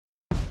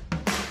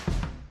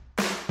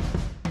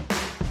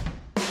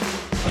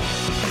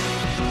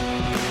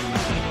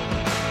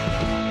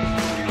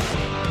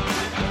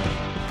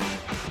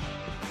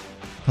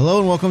Hello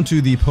and welcome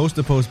to the Post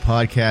to Post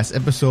podcast,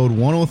 episode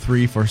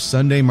 103 for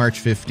Sunday, March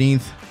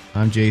 15th.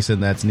 I'm Jason,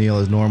 that's Neil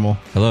as normal.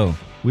 Hello.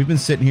 We've been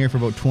sitting here for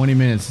about 20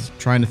 minutes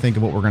trying to think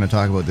of what we're going to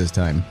talk about this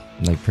time.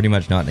 Like, pretty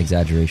much not an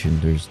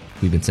exaggeration.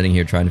 We've been sitting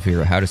here trying to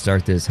figure out how to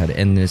start this, how to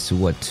end this,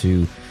 what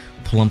to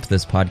plump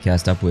this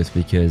podcast up with,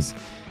 because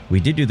we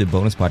did do the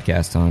bonus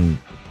podcast on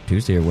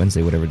Tuesday or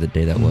Wednesday, whatever the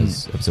day that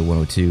was, episode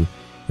 102.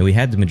 And we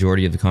had the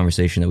majority of the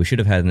conversation that we should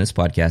have had in this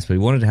podcast, but we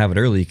wanted to have it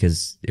early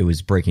because it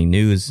was breaking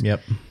news.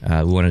 Yep.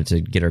 We wanted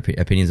to get our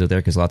opinions out there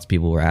because lots of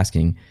people were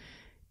asking.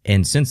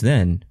 And since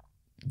then,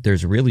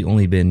 there's really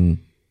only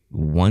been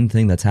one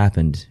thing that's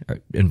happened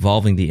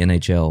involving the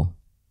NHL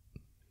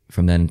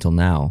from then until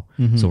now.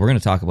 Mm-hmm. So we're going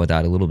to talk about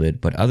that a little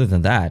bit. But other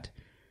than that,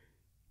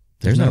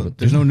 there's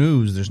no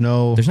news. There's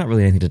not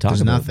really anything to talk about.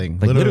 There's nothing.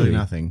 Like, literally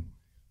nothing.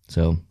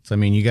 So I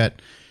mean, you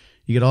get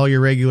all your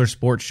regular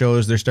sports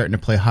shows. They're starting to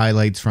play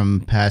highlights from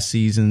past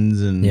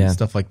seasons and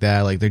stuff like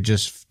that. Like, they're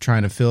just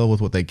trying to fill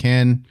with what they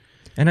can.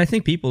 And I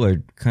think people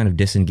are kind of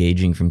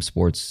disengaging from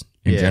sports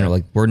in general.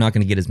 Like, we're not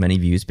going to get as many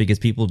views because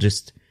people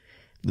just...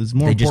 There's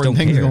more important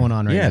things going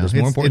on right now. Yeah, there's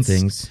more important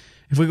things.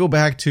 If we go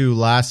back to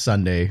last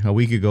Sunday, a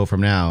week ago from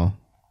now,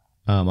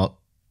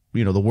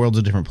 the world's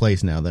a different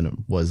place now than it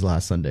was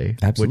last Sunday.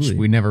 Absolutely. Which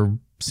we never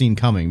seen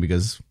coming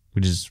because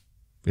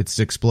it's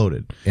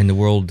exploded. And the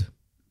world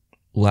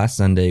last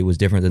Sunday was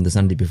different than the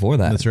Sunday before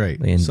that. That's right.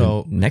 And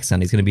so next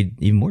Sunday is going to be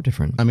even more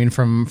different. I mean,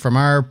 from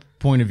our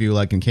point of view,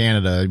 like in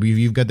Canada,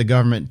 you've got the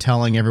government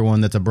telling everyone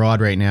that's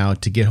abroad right now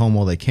to get home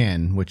while they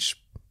can, which,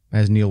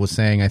 as Neil was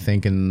saying, I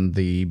think in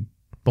the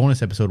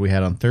bonus episode we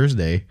had on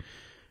Thursday,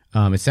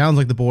 it sounds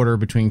like the border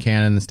between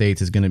Canada and the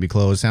States is going to be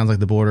closed. It sounds like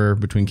the border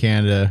between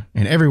Canada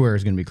and everywhere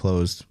is going to be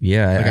closed.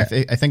 Yeah.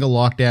 I think a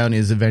lockdown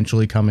is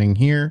eventually coming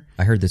here.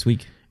 I heard this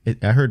week.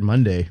 I heard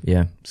Monday.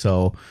 Yeah.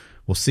 So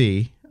we'll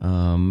see.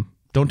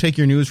 Don't take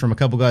your news from a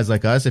couple guys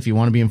like us. If you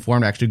want to be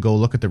informed, actually go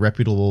look at the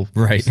reputable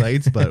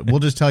sites. But we'll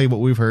just tell you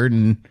what we've heard,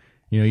 and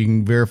you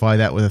can verify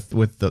that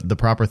with the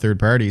proper third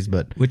parties.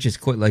 But which is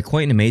quite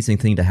an amazing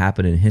thing to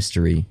happen in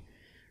history.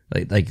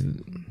 Like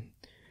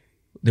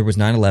there was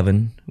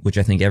 9/11, which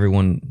I think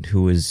everyone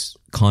who is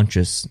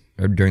conscious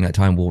during that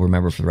time will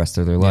remember for the rest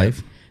of their life.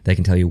 Yep. They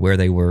can tell you where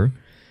they were.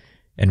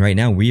 And right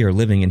now we are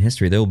living in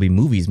history. There will be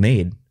movies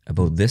made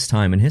about this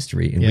time in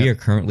history, and we are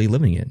currently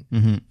living it.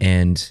 Mm-hmm.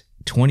 And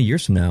 20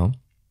 years from now,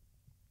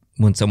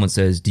 when someone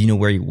says, do you know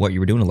what you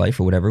were doing in life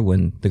or whatever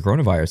when the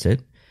coronavirus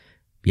hit?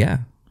 Yeah.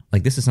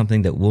 Like, this is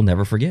something that we'll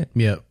never forget.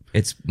 Yeah.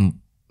 It's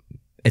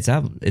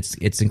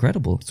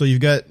incredible. So you've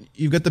got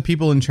the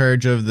people in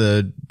charge of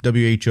the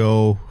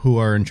WHO who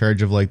are in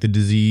charge of like the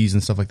disease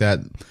and stuff like that.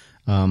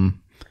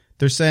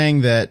 They're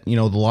saying that, the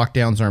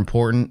lockdowns are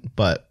important,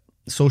 but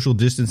social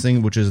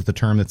distancing, which is the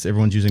term that's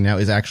everyone's using now,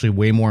 is actually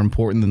way more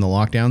important than the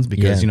lockdowns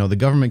because, the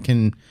government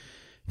can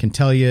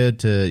tell you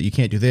you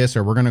can't do this,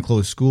 or we're going to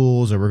close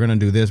schools, or we're going to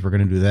do this, we're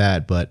going to do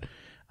that. But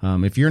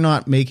if you're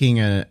not making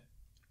an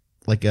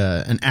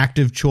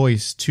active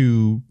choice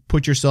to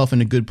put yourself in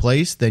a good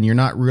place, then you're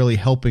not really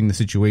helping the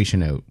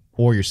situation out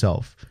or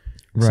yourself.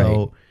 Right.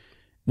 So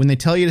when they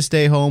tell you to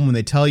stay home, when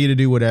they tell you to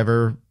do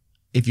whatever,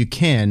 if you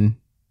can,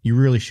 you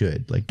really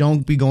should. Like,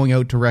 don't be going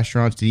out to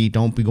restaurants to eat.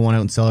 Don't be going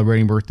out and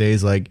celebrating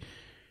birthdays. Like,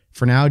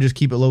 for now, just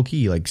keep it low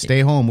key. Like,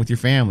 stay home with your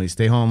family.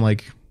 Stay home,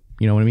 like...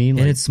 You know what I mean?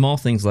 And it's small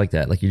things like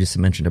that. Like you just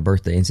mentioned a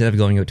birthday. Instead of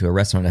going out to a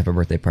restaurant to have a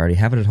birthday party,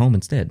 have it at home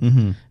instead.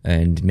 Mm-hmm.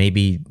 And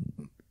maybe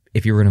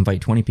if you were going to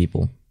invite 20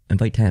 people,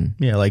 invite 10.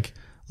 Yeah, like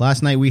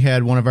last night we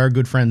had one of our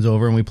good friends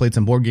over and we played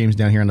some board games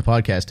down here on the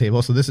podcast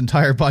table. So this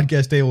entire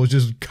podcast table was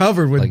just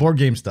covered with board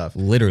game stuff.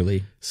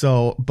 Literally.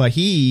 So, but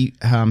he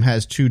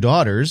has 2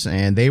 daughters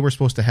and they were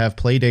supposed to have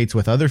play dates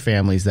with other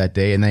families that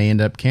day and they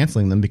end up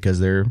canceling them because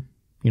they're,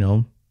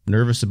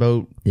 nervous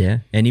about... Yeah,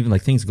 and even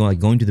like things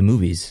going to the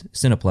movies.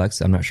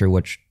 Cineplex, I'm not sure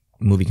which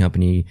movie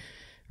company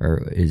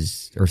or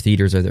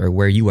theaters or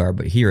where you are,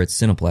 but here it's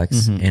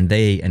Cineplex, and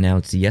they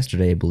announced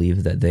yesterday, I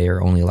believe, that they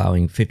are only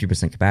allowing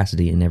 50%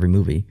 capacity in every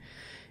movie.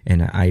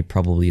 And I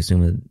probably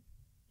assume that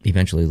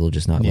eventually they'll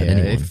just not let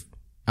anyone.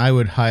 I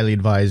would highly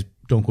advise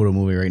don't go to a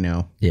movie right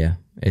now. Yeah,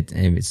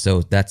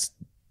 so that's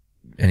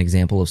an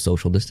example of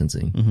social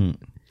distancing. Mm-hmm.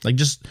 Like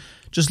just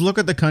look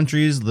at the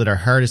countries that are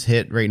hardest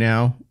hit right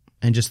now.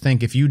 And just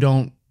think, if we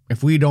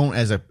don't,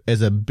 as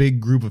a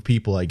big group of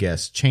people, I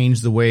guess, change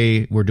the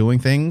way we're doing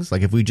things,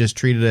 like if we just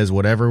treat it as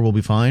whatever, we'll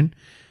be fine.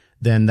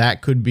 Then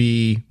that could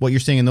be what you're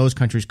seeing in those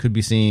countries. We could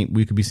be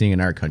seeing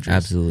in our countries.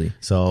 Absolutely.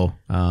 So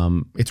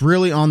it's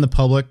really on the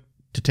public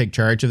to take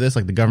charge of this.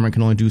 Like, the government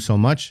can only do so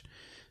much.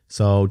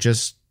 So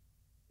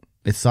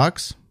it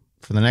sucks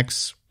for the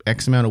next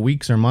X amount of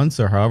weeks or months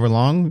or however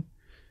long.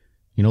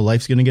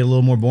 Life's going to get a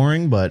little more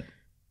boring, but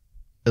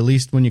at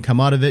least when you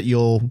come out of it,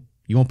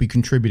 you won't be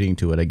contributing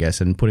to it, I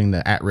guess, and putting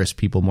the at-risk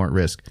people more at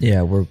risk.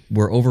 Yeah, we're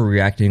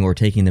overreacting or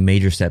taking the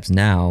major steps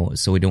now,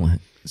 so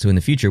in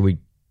the future we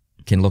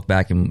can look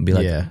back and be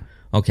like,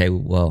 okay,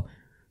 well,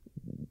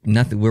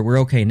 nothing. We're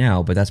okay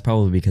now, but that's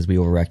probably because we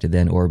overreacted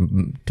then or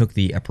took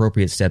the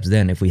appropriate steps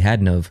then. If we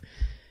hadn't have,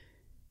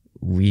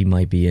 we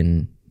might be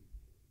in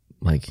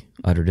like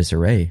utter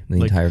disarray.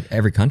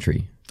 Every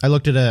country. I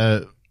looked at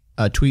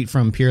a tweet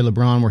from Pierre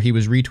LeBrun where he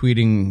was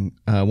retweeting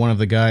one of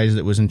the guys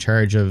that was in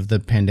charge of the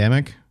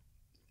pandemic,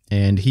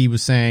 and he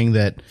was saying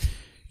that,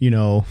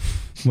 well,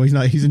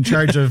 he's in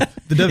charge of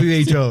the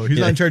WHO. He's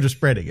not in charge of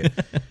spreading it.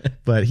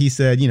 But he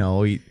said,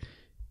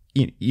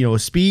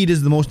 speed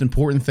is the most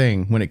important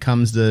thing when it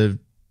comes to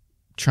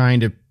trying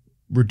to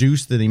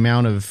reduce the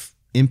amount of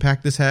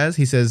impact this has.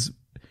 He says,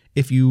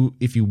 if you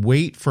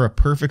wait for a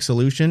perfect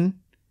solution,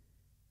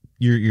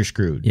 you're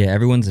screwed. Yeah,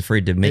 everyone's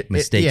afraid to make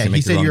mistakes. Yeah,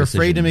 he said you're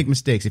afraid to make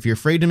mistakes. If you're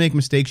afraid to make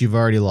mistakes, you've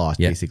already lost,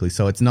 basically.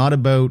 So it's not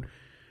about,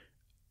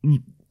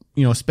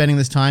 spending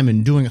this time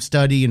and doing a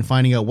study and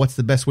finding out what's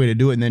the best way to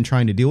do it and then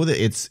trying to deal with it.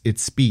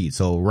 It's speed.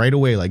 So right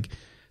away,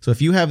 so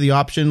if you have the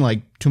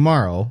option,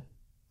 tomorrow,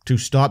 to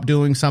stop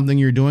doing something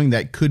you're doing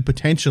that could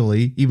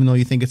potentially, even though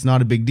you think it's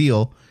not a big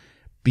deal,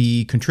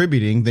 be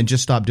contributing, then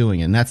just stop doing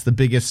it. And that's the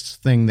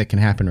biggest thing that can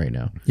happen right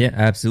now. Yeah,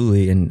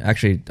 absolutely. And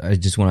actually, I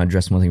just want to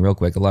address one thing real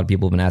quick. A lot of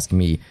people have been asking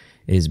me,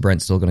 is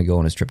Brent still going to go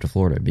on his trip to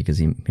Florida? Because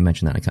he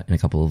mentioned that in a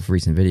couple of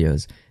recent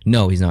videos.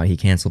 No, he's not. He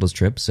canceled his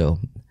trip, so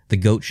the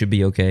goat should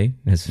be okay.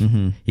 He's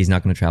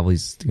not going to travel.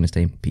 He's going to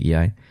stay in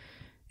PEI.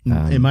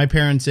 And my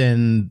parents,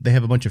 and they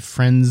have a bunch of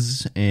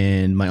friends,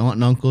 and my aunt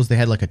and uncles, they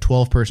had a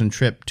 12-person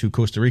trip to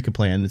Costa Rica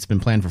planned. It's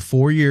been planned for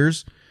 4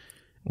 years.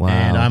 Wow.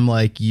 And I'm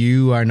like,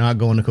 you are not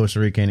going to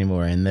Costa Rica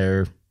anymore. And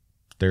they're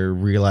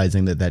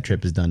realizing that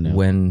trip is done now.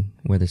 When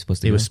were they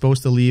supposed to go? They were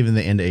supposed to leave in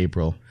the end of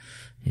April.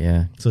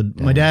 Yeah. So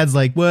my dad's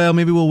like, well,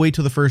 maybe we'll wait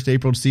till the 1st of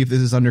April to see if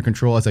this is under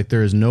control. I was like,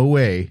 there is no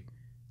way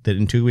that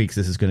in 2 weeks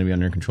this is going to be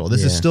under control.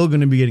 This is still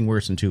going to be getting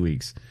worse in 2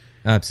 weeks.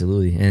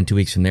 Absolutely. And 2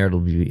 weeks from there, it'll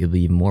be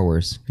even more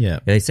worse. Yeah.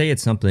 They say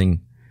it's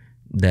something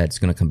that's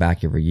going to come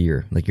back every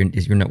year.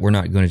 We're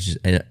not going to just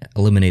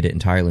eliminate it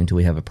entirely until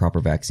we have a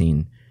proper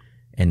vaccine.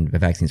 And the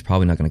vaccine is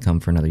probably not going to come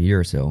for another year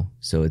or so.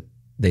 So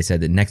they said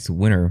that next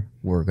winter,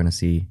 we're going to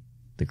see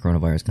the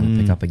coronavirus kind of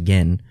pick up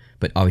again,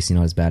 but obviously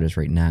not as bad as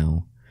right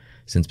now,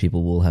 since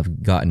people will have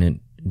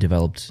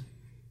developed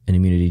an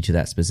immunity to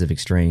that specific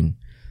strain.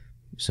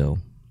 So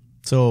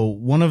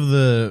one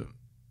of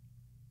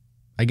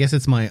I guess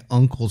it's my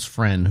uncle's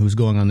friend who's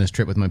going on this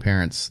trip with my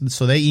parents.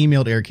 So they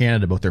emailed Air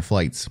Canada about their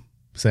flights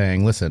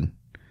saying, listen,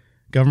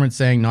 government's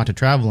saying not to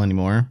travel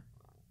anymore.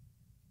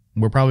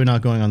 We're probably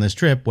not going on this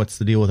trip. What's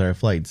the deal with our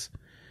flights?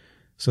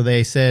 So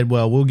they said,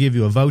 well, we'll give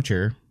you a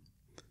voucher,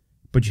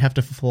 but you have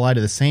to fly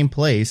to the same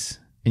place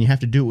and you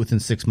have to do it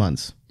within 6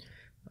 months.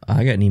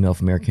 I got an email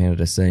from Air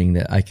Canada saying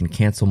that I can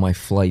cancel my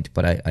flight,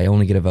 but I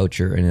only get a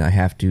voucher and I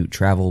have to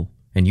travel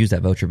and use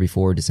that voucher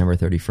before December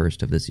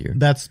 31st of this year.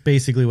 That's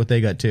basically what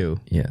they got too.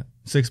 Yeah.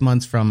 6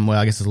 months from,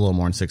 I guess it's a little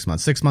more than 6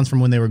 months. 6 months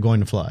from when they were going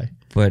to fly.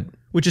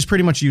 Which is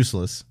pretty much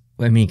useless.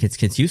 I mean,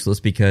 it's useless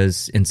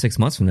because in 6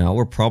 months from now,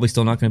 we're probably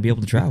still not going to be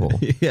able to travel.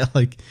 Yeah,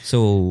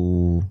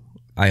 So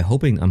I'm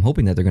hoping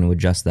that they're going to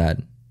adjust that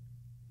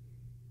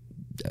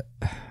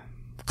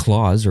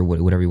clause or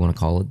whatever you want to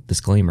call it,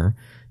 disclaimer,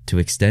 to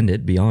extend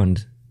it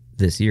beyond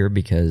this year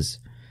because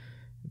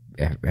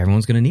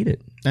everyone's going to need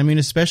it. I mean,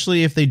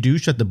 especially if they do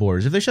shut the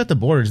borders. If they shut the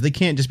borders, they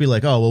can't just be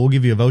like, oh, well, we'll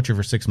give you a voucher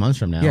for 6 months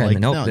from now. Yeah,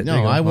 no,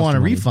 I want a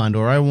refund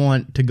or I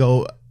want to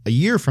go a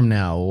year from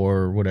now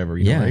or whatever,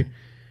 you know, right?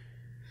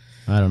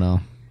 I don't know.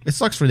 It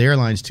sucks for the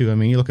airlines too. I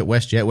mean, you look at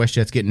WestJet.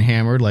 WestJet's getting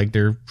hammered.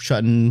 They're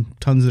shutting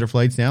tons of their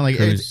flights down.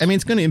 It's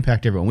going to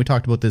impact everyone. We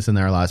talked about this in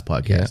our last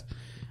podcast.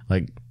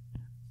 Yeah.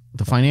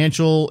 The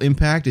financial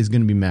impact is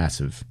going to be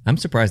massive. I'm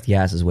surprised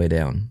gas is way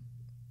down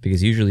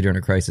because usually during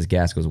a crisis,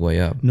 gas goes way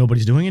up.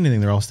 Nobody's doing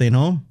anything. They're all staying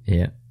home.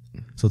 Yeah.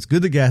 So it's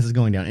good that gas is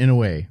going down in a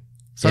way.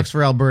 Sucks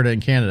for Alberta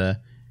and Canada,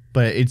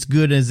 but it's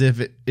good as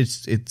if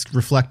it's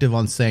reflective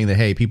on saying that,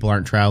 hey, people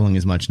aren't traveling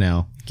as much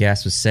now.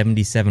 Gas was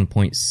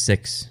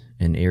 77.6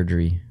 in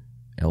Airdrie,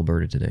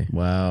 Alberta today.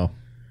 Wow.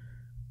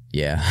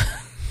 Yeah.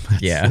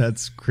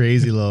 That's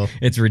crazy low.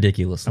 It's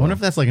ridiculous. I wonder if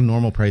that's a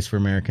normal price for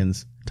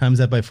Americans. Times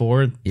that by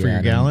 4 for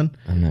your gallon.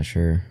 I'm not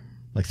sure.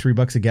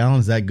 $3 a gallon.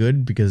 Is that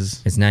good?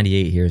 Because it's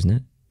 98 here, isn't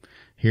it?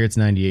 Here it's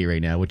 98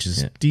 right now, which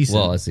is decent.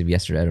 Well, let's see,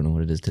 yesterday. I don't know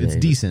what it is today. It's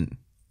decent.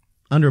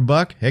 Under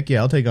 $1? Heck yeah,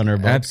 I'll take under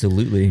 $1.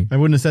 Absolutely. I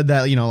wouldn't have said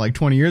that,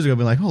 20 years ago. I'd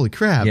be like, holy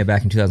crap. Yeah,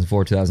 back in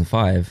 2004,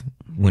 2005,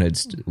 when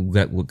it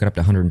got up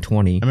to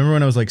 120. I remember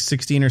when I was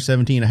 16 or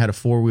 17, I had a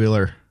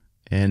four-wheeler,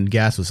 and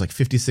gas was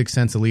 56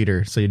 cents a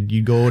liter. So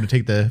you go to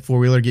take the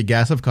four-wheeler, get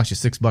gas up, it cost you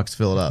 $6 to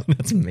fill it up.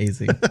 That's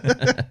amazing.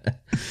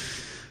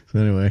 So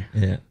anyway.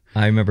 Yeah.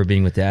 I remember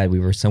being with Dad. We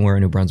were somewhere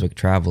in New Brunswick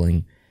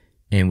traveling,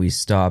 and we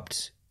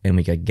stopped, and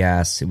we got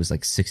gas. It was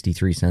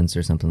 63 cents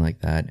or something like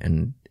that,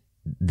 and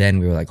then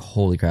we were like,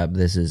 holy crap,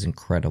 this is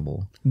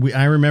incredible.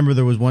 I remember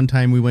there was one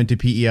time we went to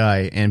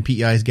PEI, and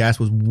PEI's gas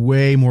was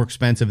way more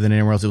expensive than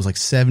anywhere else. It was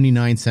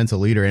 79 cents a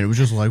liter, and it was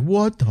just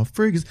what the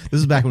frig is...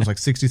 This is back when it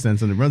was 60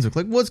 cents in New Brunswick.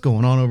 What's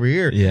going on over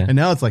here? Yeah. And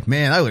now it's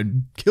man, I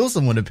would kill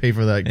someone to pay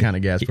for that kind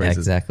of gas prices. Yeah,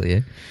 exactly. Yeah.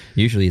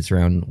 Usually it's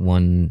around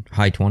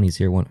high 20s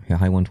here,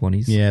 high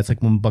 120s. Yeah, it's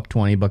 $1.20,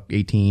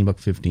 $1.18,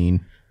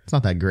 $1.15. It's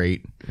not that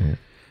great.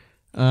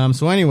 Yeah.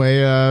 So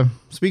anyway,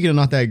 speaking of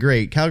not that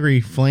great, Calgary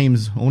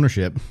Flames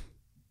ownership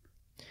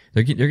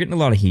they're getting a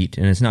lot of heat,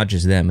 and it's not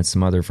just them; it's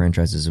some other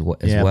franchises as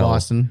well.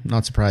 Boston,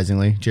 not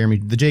surprisingly.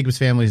 The Jacobs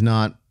family is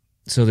not.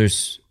 So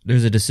there's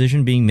a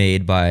decision being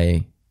made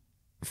by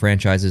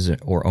franchises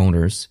or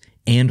owners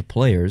and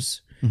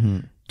players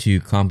to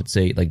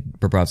compensate. Like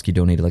Bobrovsky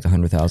donated like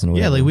 $100,000.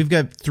 Yeah, like we've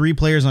got 3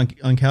 players on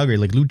Calgary,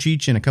 like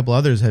Lucic and a couple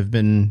others have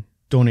been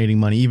donating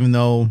money, even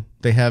though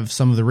they have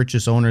some of the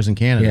richest owners in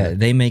Canada. Yeah,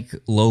 they make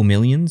low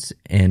millions,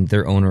 and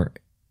their owner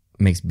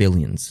makes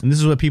billions. And this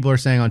is what people are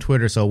saying on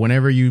Twitter. So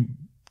whenever you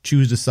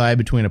choose to side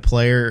between a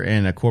player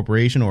and a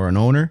corporation or an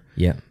owner,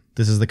 yeah,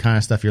 this is the kind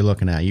of stuff you're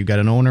looking at. You got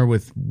an owner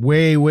with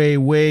way, way,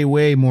 way,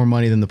 way more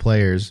money than the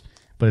players,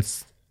 but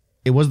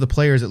it was the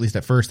players, at least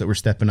at first, that were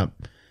stepping up.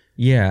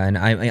 Yeah, and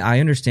I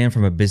understand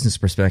from a business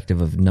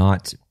perspective of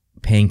not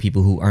paying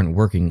people who aren't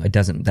working. That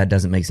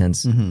doesn't make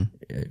sense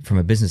from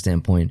a business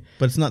standpoint.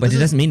 But it's not. But it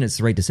doesn't mean it's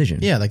the right decision.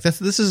 Yeah, like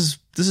this is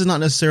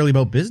not necessarily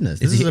about business.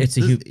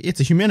 It's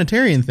a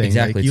humanitarian thing.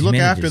 Exactly, like you look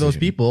after those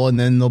people, and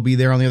then they'll be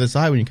there on the other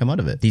side when you come out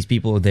of it. These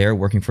people are there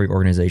working for your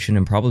organization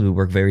and probably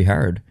work very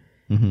hard.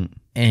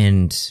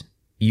 And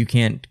you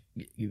can't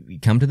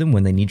come to them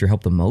when they need your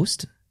help the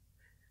most.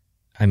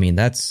 I mean,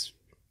 that's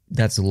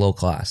low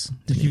class.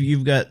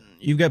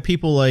 You've got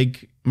people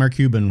like Mark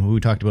Cuban, who we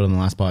talked about on the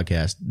last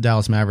podcast,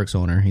 Dallas Mavericks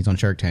owner. He's on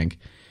Shark Tank.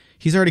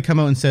 He's already come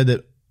out and said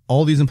that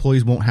all these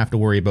employees won't have to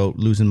worry about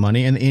losing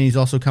money, and he's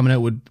also coming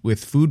out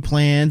with food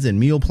plans and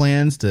meal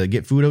plans to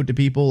get food out to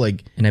people.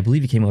 Like, and I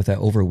believe he came out with that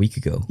over a week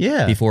ago.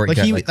 Yeah, before it got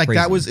crazy.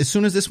 That was as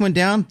soon as this went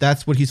down.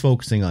 That's what he's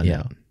focusing on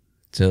now.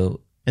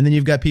 So, and then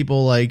you've got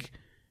people like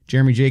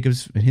Jeremy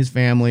Jacobs and his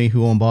family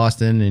who own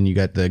Boston, and you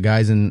got the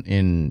guys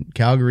in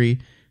Calgary,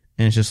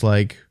 and it's just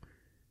like,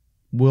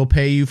 we'll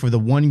pay you for the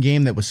one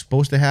game that was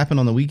supposed to happen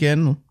on the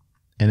weekend,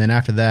 and then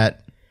after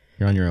that,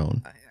 you're on your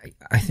own.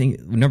 I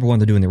think, number one,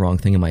 they're doing the wrong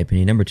thing, in my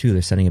opinion. Number two,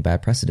 they're setting a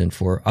bad precedent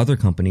for other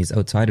companies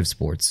outside of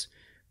sports.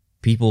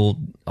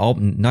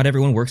 Not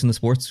everyone works in the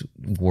sports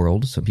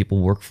world. Some people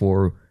work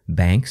for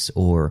banks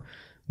or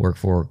work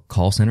for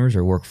call centers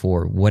or work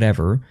for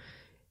whatever.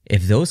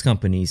 If those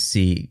companies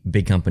see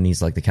big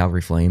companies like the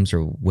Calgary Flames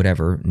or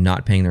whatever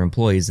not paying their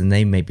employees, then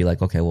they may be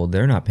like, okay, well,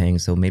 they're not paying,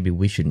 so maybe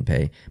we shouldn't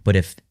pay. But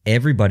if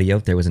everybody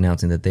out there was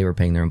announcing that they were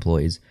paying their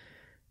employees,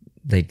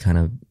 they'd kind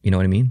of, you know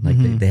what I mean? Like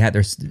they had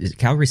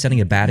Calgary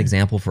setting a bad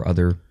example for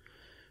other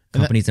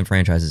companies and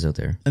franchises out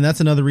there. And that's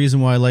another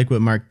reason why I like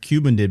what Mark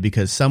Cuban did,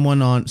 because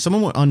someone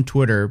on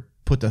Twitter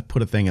put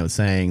a thing out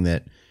saying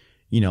that,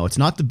 you know, it's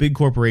not the big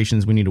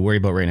corporations we need to worry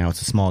about right now, it's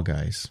the small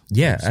guys.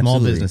 Yeah, small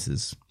absolutely.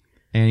 businesses.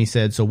 And he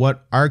said, so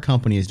what our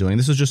company is doing,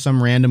 this was just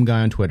some random guy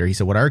on Twitter. He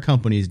said, what our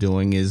company is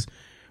doing is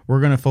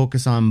we're going to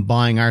focus on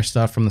buying our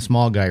stuff from the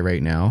small guy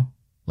right now.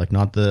 Like,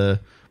 not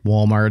the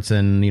Walmarts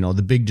and, you know,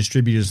 the big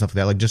distributors and stuff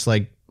like that. Like, just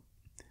like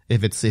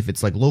if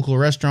it's like local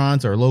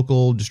restaurants or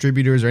local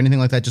distributors or anything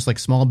like that, just like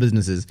small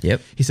businesses.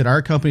 Yep. He said,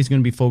 our company's going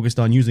to be focused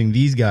on using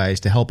these guys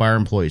to help our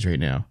employees right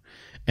now.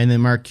 And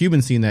then Mark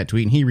Cuban seen that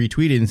tweet and he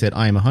retweeted and said,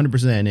 I am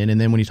 100% in. And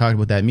then when he talked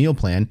about that meal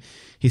plan,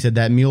 he said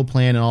that meal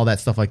plan and all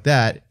that stuff like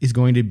that is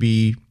going to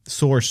be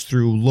sourced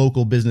through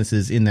local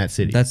businesses in that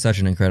city. That's such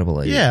an incredible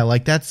idea. Yeah,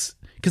 like that's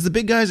because the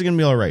big guys are going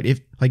to be all right. If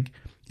like,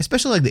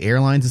 especially like the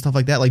airlines and stuff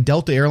like that, like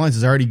Delta Airlines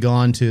has already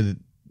gone to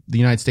the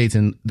United States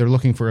and they're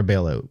looking for a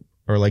bailout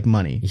or like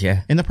money.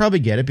 Yeah. And they'll probably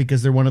get it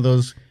because they're one of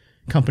those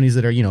companies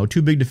that are, you know,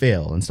 too big to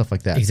fail and stuff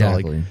like that.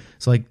 Exactly.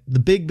 So like the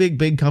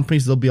big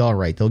companies, they'll be all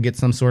right. They'll get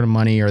some sort of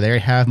money or they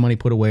have money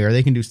put away or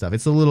they can do stuff.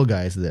 It's the little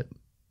guys that.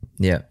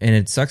 Yeah. And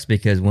it sucks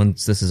because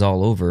once this is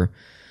all over,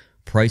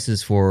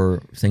 prices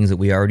for things that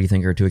we already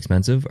think are too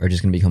expensive are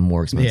just going to become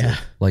more expensive. Yeah.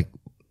 Like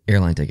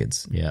airline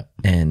tickets. Yeah.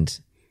 And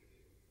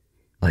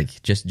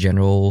like just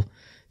general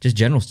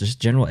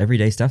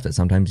everyday stuff that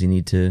sometimes you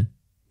need to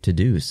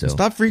do. So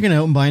stop freaking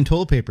out and buying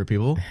toilet paper,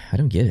 people. I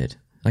don't get it.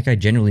 Like I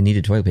genuinely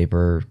needed toilet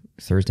paper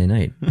Thursday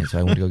night, and so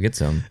I went to go get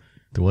some.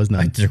 There was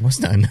none. There was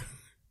none.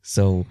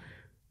 So,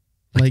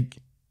 like,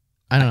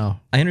 I don't know.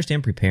 I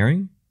understand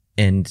preparing,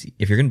 and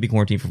if you're going to be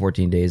quarantined for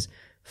 14 days,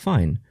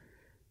 fine.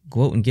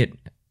 Go out and get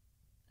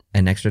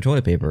an extra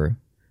toilet paper.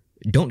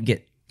 Don't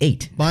get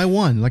 8. Buy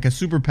one, like a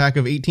super pack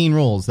of 18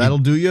 rolls. That'll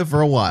do you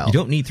for a while. You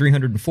don't need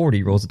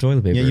 340 rolls of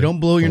toilet paper. Yeah, you don't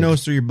blow your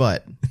nose through your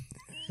butt.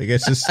 Like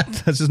it's just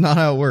that's just not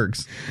how it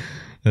works.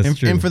 That's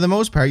true. And for the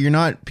most part,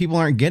 people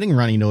aren't getting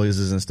runny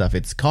noses and stuff.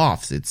 It's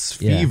coughs, it's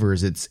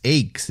fevers, it's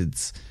aches,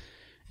 it's,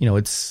 you know,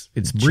 it's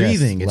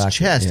breathing, it's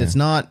chest. It's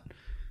not,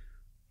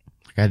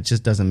 like, it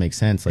just doesn't make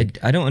sense. Like,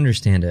 I don't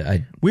understand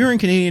it. We were in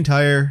Canadian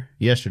Tire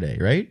yesterday,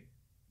 right?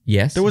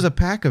 Yes. There was a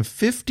pack of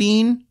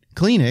 15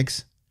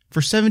 Kleenex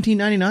for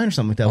 $17.99 or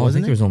something like that, wasn't it? I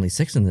think there was only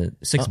 6 in the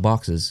 6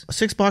 boxes.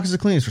 6 boxes of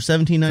Kleenex for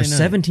 $17.99.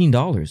 For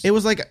 $17. It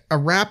was like a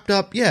wrapped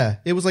up,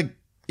 it was like,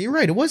 you're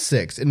right, it was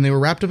 6, and they were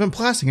wrapped up in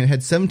plastic, and it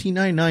had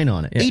 $17.99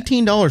 on it. Yeah.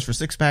 $18 for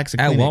 6 packs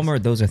of Kleenex. At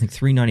Walmart, those are, I think,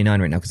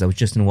 $3.99 right now, because I was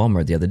just in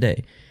Walmart the other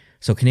day.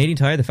 So Canadian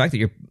Tire, the fact that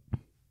you're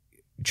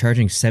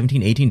charging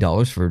 $17,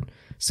 $18 for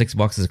 6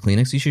 boxes of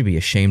Kleenex, you should be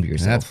ashamed of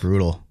yourself. That's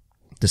brutal.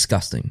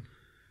 Disgusting.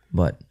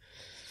 But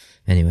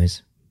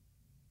anyways,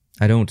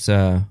 I don't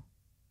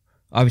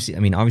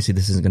obviously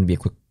this isn't going to be a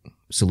quick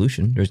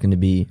solution.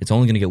 It's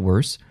only going to get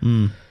worse.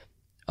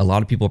 A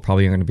lot of people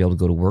probably aren't going to be able to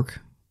go to work.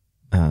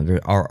 There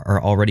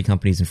are already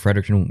companies in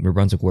Fredericton, New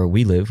Brunswick, where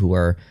we live, who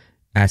are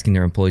asking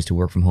their employees to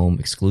work from home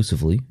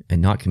exclusively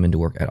and not come into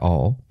work at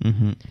all.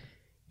 Mm-hmm.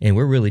 And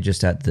we're really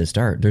just at the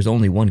start. There's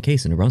only one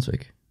case in New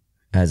Brunswick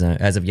as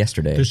of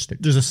yesterday.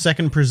 There's a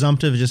second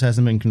presumptive, it just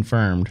hasn't been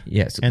confirmed.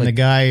 Yes. And the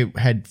guy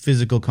had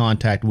physical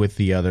contact with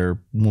the other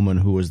woman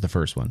who was the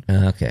first one.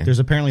 Okay. There's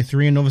apparently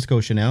 3 in Nova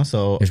Scotia now.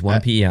 So there's one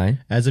PEI.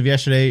 As of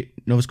yesterday,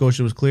 Nova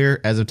Scotia was clear.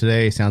 As of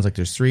today, sounds like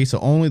there's 3. So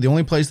the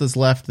only place that's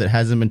left that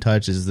hasn't been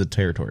touched is the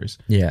territories.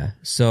 Yeah.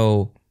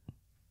 So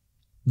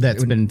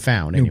that's been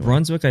found anyway. New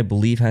Brunswick, I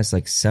believe, has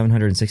like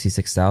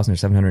 766,000 or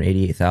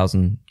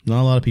 788,000.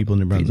 Not a lot of people in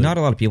New Brunswick. Not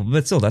a lot of people,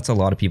 but still, that's a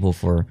lot of people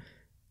for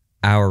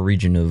our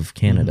region of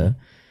Canada.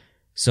 Mm-hmm.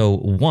 So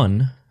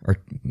 1 or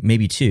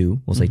maybe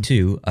 2, we'll say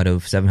 2 out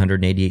of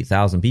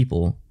 788,000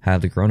 people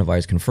have the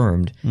coronavirus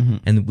confirmed. Mm-hmm.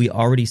 And we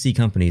already see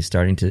companies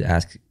starting to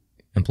ask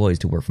employees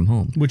to work from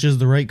home. Which is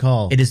the right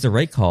call. It is the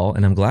right call,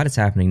 and I'm glad it's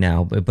happening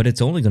now, but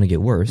it's only going to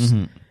get worse.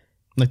 Mm-hmm.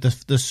 Like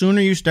the sooner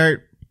you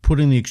start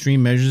putting the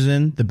extreme measures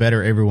in, the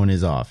better everyone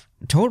is off.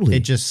 Totally. It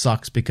just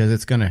sucks because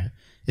it's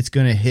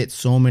gonna hit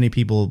so many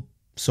people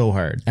so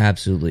hard.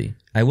 Absolutely.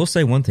 I will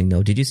say one thing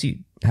though. Did you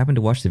happen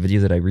to watch the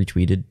video that I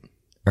retweeted?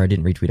 Or I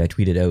didn't retweet, I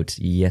tweeted out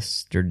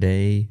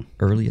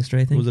early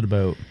yesterday, I think. What was it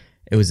about?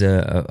 It was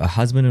a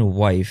husband and a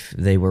wife.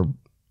 They were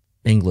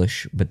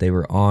English, but they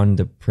were on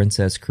the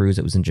Princess cruise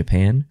that was in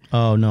Japan.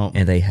 Oh, no.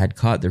 And they had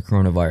caught their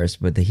coronavirus,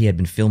 but he had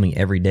been filming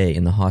every day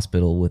in the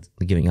hospital with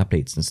giving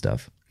updates and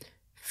stuff.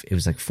 It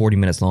was like 40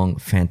 minutes long,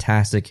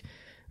 fantastic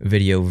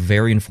video,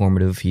 very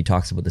informative. He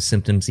talks about the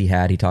symptoms he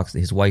had.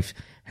 His wife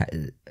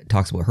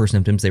talks about her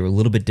symptoms. They were a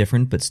little bit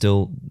different, but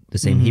still the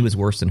same. Mm-hmm. He was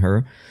worse than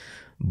her.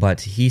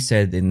 But he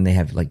said, and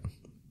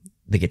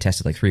they get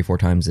tested like 3 or 4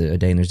 times a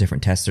day, and there's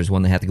different tests. There's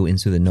one they have to go in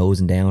through the nose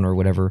and down or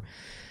whatever.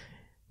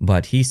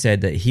 But he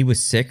said that he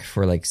was sick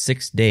for like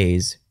 6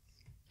 days,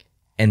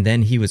 and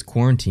then he was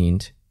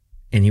quarantined,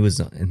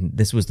 and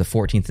this was the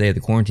 14th day of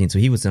the quarantine, so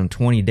he was on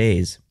 20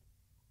 days,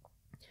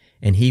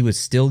 and he was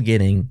still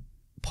getting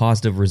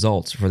positive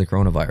results for the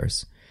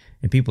coronavirus.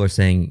 And people are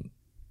saying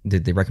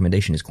that the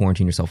recommendation is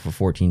quarantine yourself for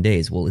 14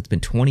 days. Well, it's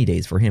been 20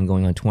 days for him,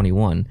 going on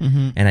 21.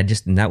 Mm-hmm.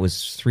 And that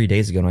was 3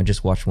 days ago, and I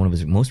just watched one of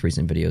his most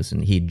recent videos,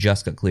 and he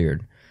just got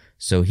cleared.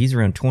 So he's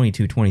around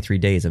 22, 23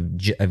 days of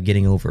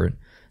getting over it.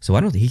 So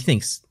he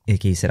thinks,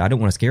 like he said, I don't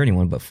want to scare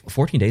anyone, but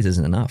 14 days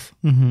isn't enough.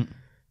 Mm-hmm.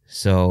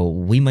 So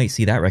we might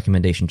see that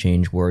recommendation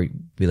change where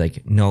be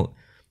like, no,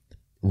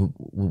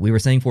 we were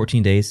saying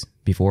 14 days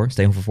before,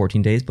 stay home for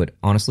 14 days, but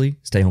honestly,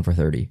 stay home for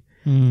 30.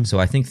 Mm. So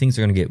I think things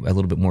are going to get a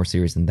little bit more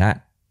serious in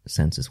that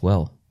sense as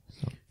well.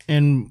 So.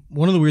 And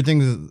one of the weird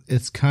things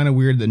it's kind of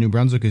weird that New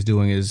Brunswick is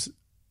doing is,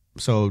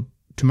 so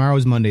tomorrow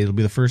is Monday. It'll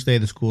be the first day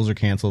the schools are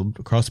canceled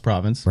across the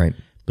province. Right.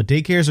 But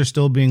daycares are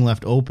still being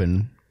left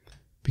open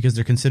because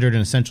they're considered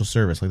an essential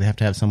service. Like they have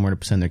to have somewhere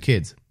to send their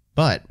kids.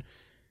 But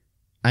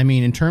I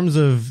mean, in terms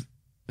of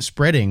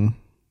spreading,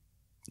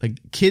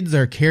 like kids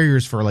are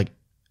carriers for like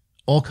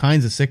all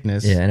kinds of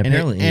sickness. Yeah, and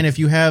apparently, and if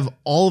you have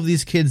all of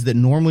these kids that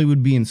normally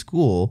would be in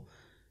school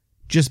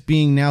just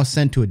being now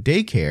sent to a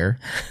daycare,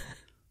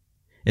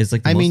 it's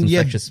like the most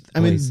infectious place. I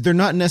mean, they're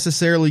not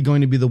necessarily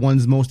going to be the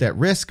ones most at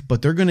risk,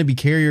 but they're going to be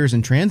carriers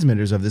and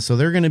transmitters of this. So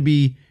they're going to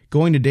be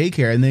going to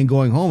daycare and then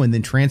going home and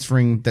then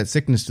transferring that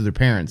sickness to their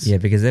parents. Yeah,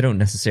 because they don't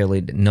necessarily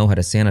know how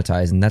to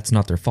sanitize, and that's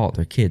not their fault.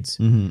 They're kids.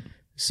 Mm-hmm.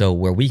 So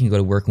where we can go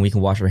to work and we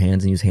can wash our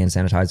hands and use hand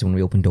sanitizer when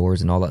we open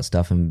doors and all that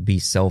stuff and be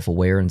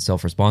self-aware and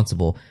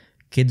self-responsible,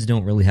 kids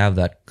don't really have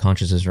that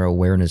consciousness or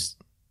awareness.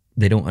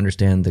 They don't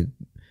understand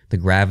the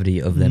gravity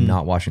of them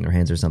not washing their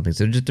hands or something.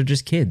 So they're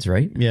just kids,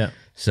 right? Yeah.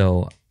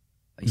 So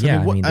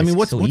yeah,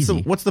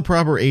 what's the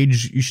proper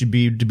age you should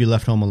be to be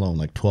left home alone?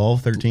 Like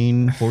 12,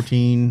 13,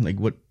 14? Like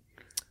what?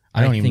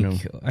 I don't even know.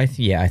 I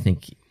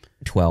think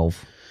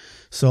 12.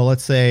 So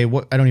let's say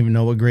I don't even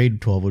know what grade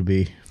 12 would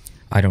be.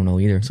 I don't know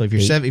either. So if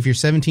you're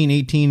 17,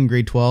 18,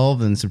 grade 12,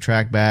 then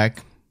subtract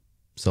back.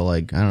 So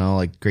like, I don't know,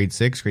 like grade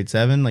 6, grade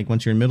 7, like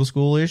once you're in middle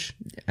school-ish.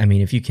 I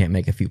mean, if you can't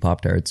make a few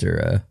Pop-Tarts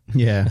or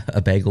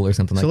a bagel or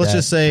something like that. So let's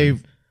just say,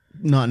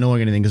 not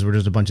knowing anything because we're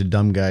just a bunch of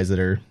dumb guys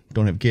that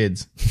don't have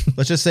kids.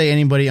 Let's just say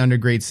anybody under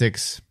grade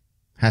 6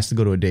 has to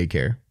go to a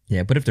daycare.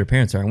 Yeah, but if their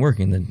parents aren't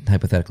working, then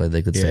hypothetically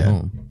they could stay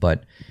home.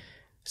 But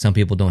some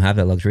people don't have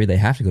that luxury. They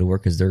have to go to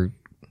work because their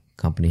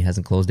company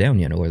hasn't closed down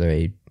yet, or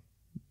they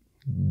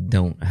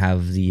don't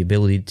have the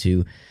ability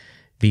to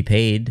be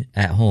paid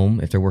at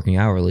home if they're working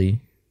hourly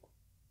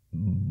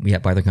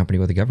yet by their company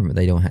or the government.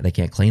 They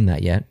can't claim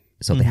that yet,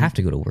 so they have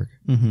to go to work.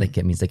 Mm-hmm.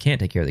 That means they can't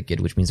take care of the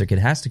kid, which means their kid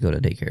has to go to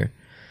daycare.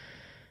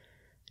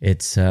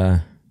 It's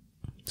so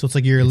it's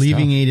like you're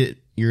alleviating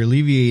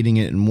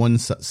it in one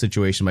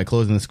situation by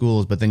closing the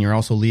schools, but then you're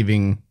also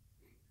leaving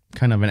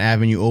kind of an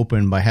avenue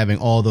open by having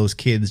all those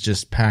kids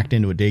just packed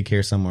into a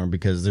daycare somewhere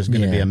because there's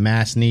going to be a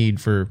mass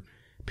need for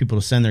people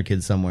to send their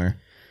kids somewhere.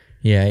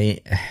 Yeah,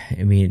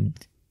 I mean,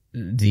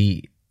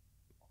 the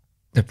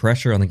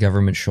pressure on the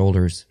government's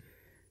shoulders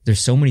there's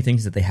so many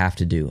things that they have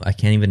to do. I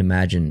can't even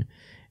imagine,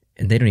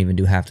 and they don't even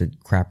do half the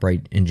crap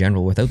right in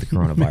general without the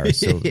coronavirus.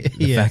 So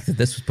the fact that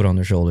this was put on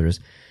their shoulders.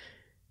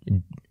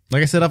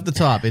 Like I said off the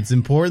top, it's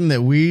important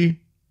that we,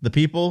 the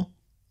people,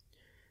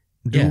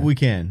 do what we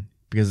can,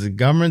 because the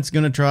government's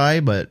going to try,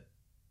 but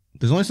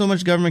there's only so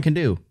much government can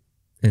do.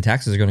 And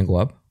taxes are going to go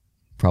up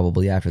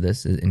probably after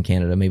this in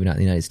Canada, maybe not in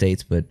the United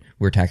States, but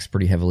we're taxed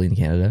pretty heavily in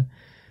Canada.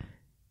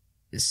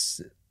 It's,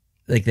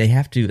 like they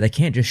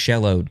can't just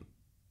shell out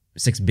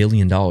 $6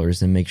 billion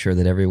and make sure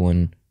that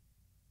everyone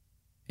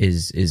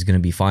is going to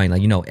be fine.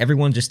 Like,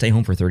 everyone just stay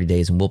home for 30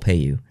 days and we'll pay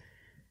you.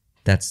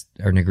 That's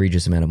an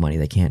egregious amount of money.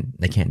 They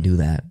can't do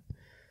that.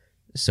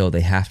 So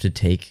they have to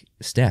take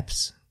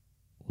steps.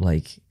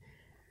 Like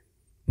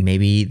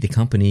maybe the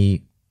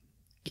company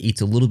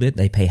eats a little bit,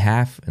 they pay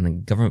half, and the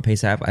government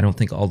pays half. I don't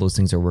think all those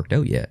things are worked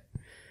out yet.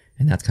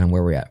 And that's kind of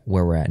where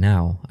we're at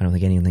now. I don't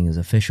think anything is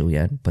official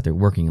yet, but they're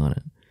working on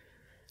it.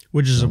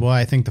 Which is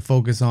why I think the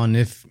focus on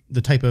if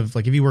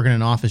you work in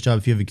an office job,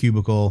 if you have a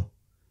cubicle,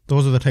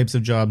 those are the types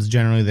of jobs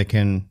generally that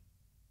can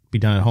be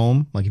done at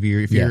home. Like if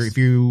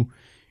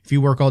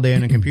you work all day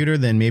on a computer,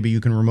 then maybe you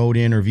can remote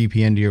in or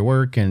VPN to your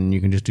work and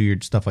you can just do your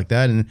stuff like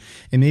that. And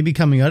maybe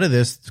coming out of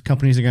this,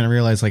 companies are going to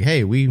realize like,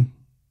 hey, we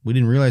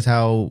didn't realize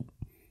how,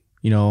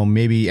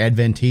 maybe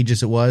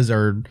advantageous it was,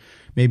 or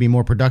maybe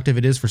more productive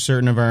it is for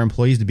certain of our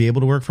employees to be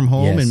able to work from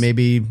home. Yes. And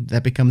maybe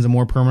that becomes a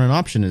more permanent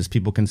option as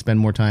people can spend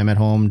more time at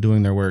home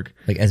doing their work.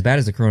 Like as bad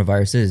as the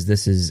coronavirus is,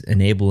 this is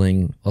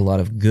enabling a lot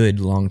of good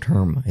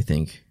long-term, I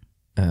think,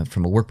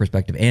 from a work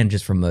perspective and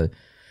just from a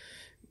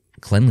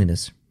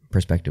cleanliness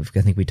perspective.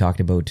 I think we talked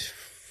about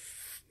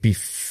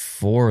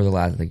before the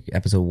last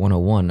episode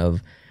 101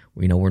 of,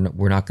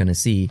 we're not going to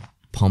see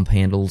pump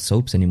handle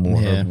soaps anymore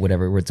or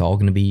whatever, where it's all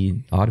going to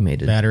be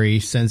automated. Battery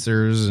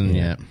sensors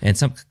and And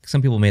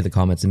some people made the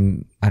comments,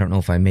 and I don't know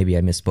if I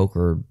misspoke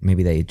or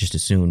maybe they just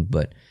assumed,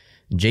 but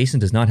Jason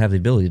does not have the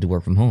ability to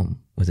work from home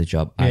with his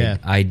job. Yeah.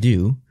 I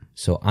do.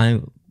 So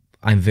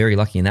I'm very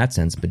lucky in that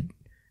sense, but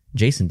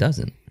Jason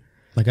doesn't.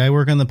 Like I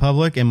work in the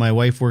public and my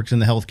wife works in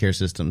the healthcare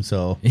system.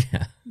 So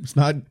it's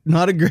not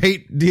a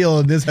great deal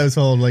in this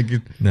household. Like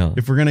no.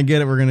 If we're going to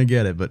get it, we're going to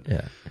get it. But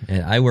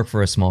and I work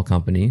for a small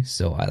company.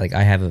 So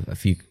I have a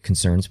few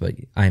concerns, but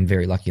I'm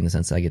very lucky in the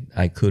sense that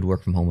I could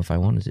work from home if I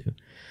wanted to.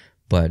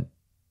 But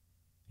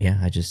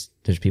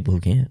there's people who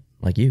can't,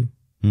 like you.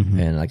 Mm-hmm.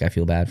 And I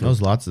feel bad for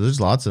there's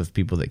lots of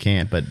people that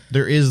can't, but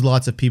there is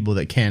lots of people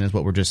that can, is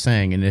what we're just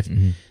saying. And if,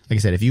 like I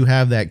said, if you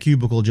have that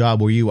cubicle job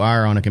where you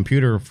are on a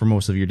computer for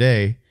most of your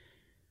day,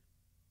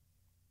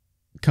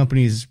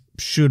 companies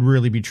should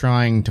really be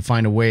trying to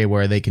find a way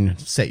where they can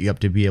set you up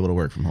to be able to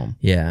work from home.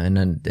 Yeah, and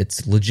then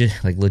it's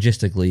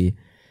logistically,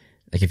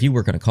 like if you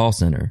work on a call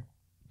center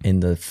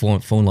and the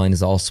phone line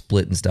is all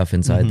split and stuff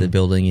inside the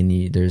building, and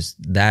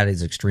that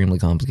is extremely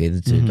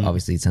complicated to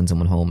obviously send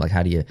someone home. Like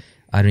I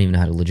don't even know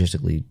how to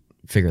logistically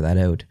figure that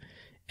out,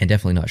 and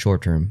definitely not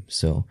short term.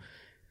 So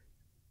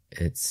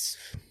it's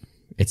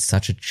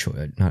such a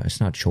chore.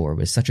 It's not chore,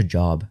 but it's such a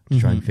job to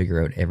try and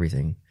figure out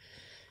everything.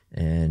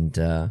 And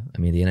the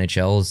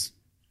NHL is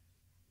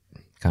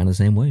kind of the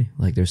same way.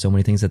 Like there's so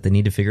many things that they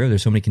need to figure out.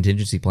 There's so many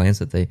contingency plans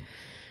that they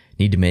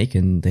need to make,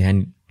 and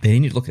they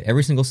need to look at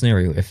every single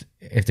scenario.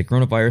 If the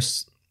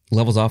coronavirus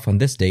levels off on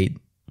this date,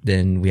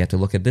 then we have to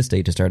look at this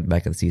date to start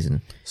back of the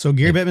season. So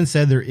Gary Bettman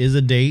said there is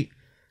a date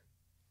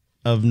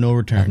of no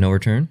return. No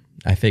return?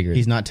 I figured.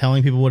 He's not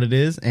telling people what it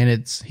is,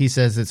 and he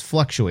says it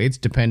fluctuates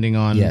depending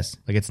on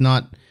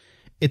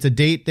it's a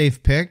date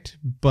they've picked,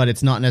 but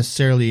it's not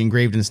necessarily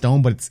engraved in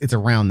stone, but it's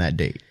around that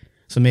date.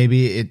 So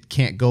maybe it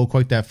can't go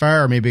quite that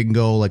far, or maybe it can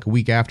go like a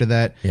week after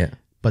that. Yeah.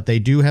 But they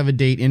do have a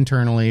date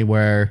internally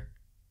where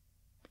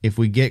if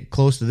we get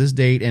close to this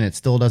date and it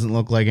still doesn't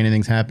look like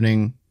anything's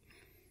happening.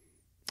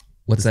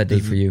 What's that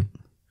date for you?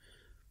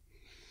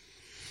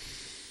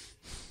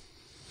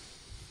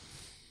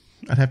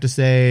 I'd have to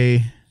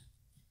say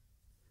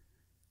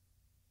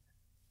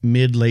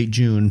late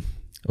June.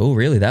 Oh,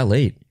 really? That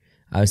late?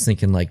 I was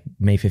thinking like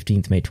May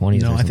 15th, May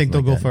 20th. No, I think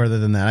they'll go further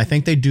than that. I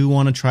think they do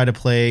want to try to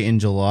play in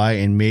July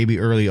and maybe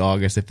early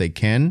August if they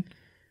can.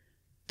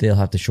 They'll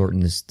have to shorten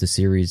the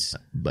series.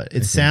 But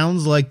it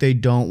sounds like they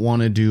don't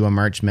want to do a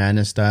March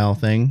Madness style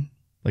thing.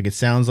 Like it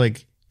sounds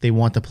like they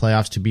want the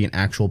playoffs to be an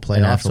actual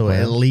playoff.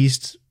 At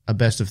least a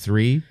best of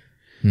 3.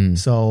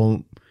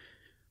 So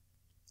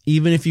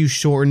even if you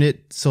shorten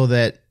it so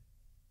that,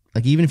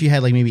 like, even if you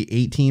had like maybe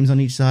 8 teams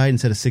on each side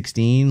instead of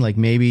 16, like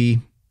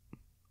maybe,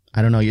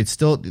 I don't know, it's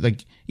still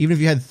like, even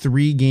if you had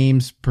 3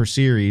 games per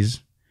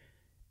series,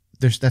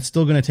 that's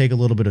still going to take a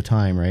little bit of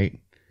time, right?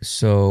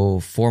 So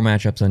 4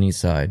 matchups on each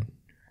side,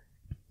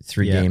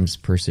 3 games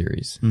per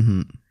series.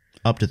 Mm-hmm.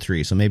 Up to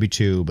 3, so maybe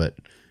 2, but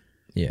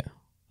yeah.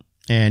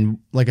 And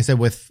like I said,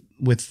 with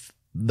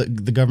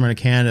the government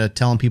of Canada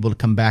telling people to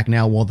come back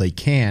now while they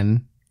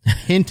can,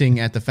 hinting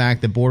at the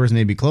fact that borders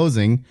may be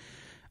closing,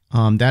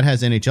 that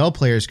has NHL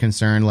players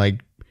concerned, like,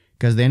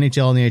 because the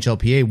NHL and the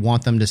NHLPA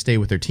want them to stay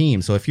with their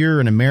team. So if you're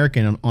an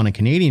American on a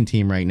Canadian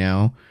team right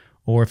now,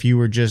 or if you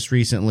were just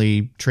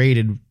recently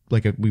traded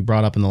we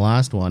brought up in the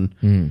last one.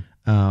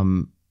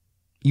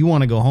 You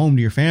want to go home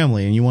to your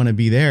family and you want to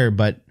be there,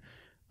 but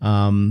the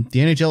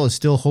NHL is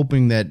still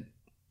hoping that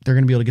they're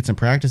going to be able to get some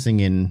practicing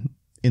in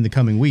the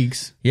coming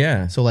weeks.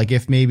 Yeah. So like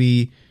if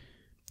maybe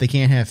they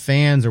can't have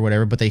fans or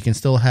whatever, but they can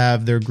still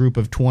have their group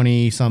of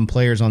 20 some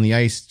players on the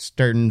ice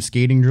starting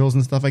skating drills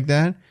and stuff like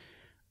that.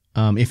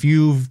 If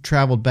you've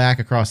traveled back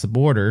across the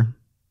border,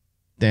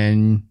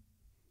 then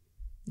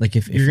like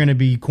if you're going to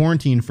be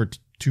quarantined for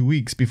 2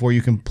 weeks before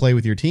you can play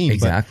with your team.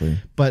 Exactly.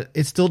 But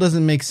it still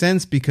doesn't make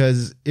sense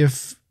because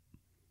if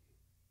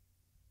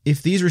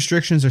these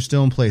restrictions are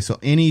still in place, so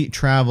any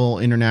travel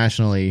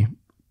internationally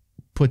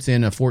puts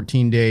in a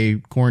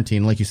 14-day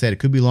quarantine, like you said, it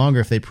could be longer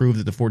if they prove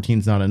that the 14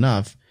 is not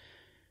enough.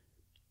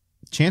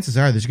 Chances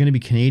are there's going to be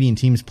Canadian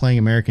teams playing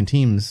American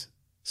teams.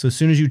 So as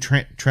soon as you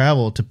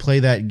travel to play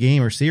that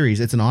game or series,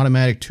 it's an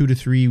automatic 2 to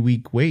 3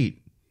 week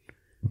wait.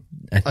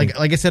 Like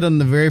I said on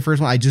the very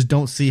first one, I just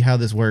don't see how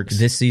this works.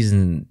 This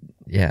season,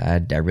 yeah,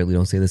 I really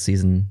don't see this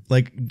season.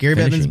 Like Gary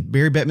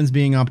Bettman's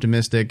being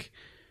optimistic,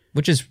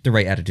 which is the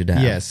right attitude to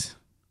have. Yes,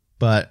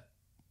 but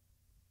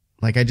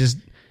like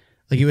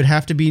it would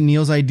have to be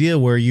Neil's idea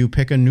where you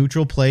pick a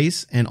neutral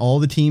place and all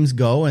the teams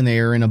go and they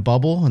are in a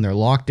bubble and they're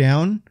locked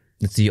down.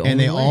 It's the only and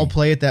they way. all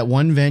play at that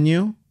one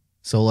venue.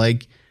 So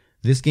like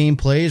this game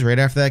plays right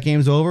after that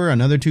game's over.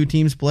 Another 2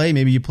 teams play.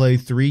 Maybe you play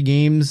 3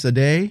 games a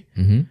day,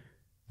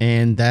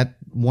 and that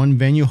one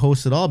venue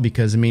hosts it all.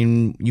 Because I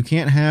mean, you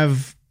can't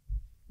have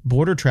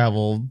border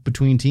travel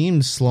between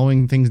teams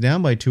slowing things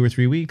down by 2 or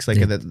 3 weeks. Like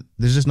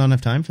there's just not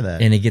enough time for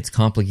that. And it gets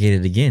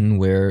complicated again,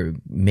 where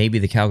maybe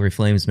the Calgary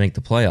Flames make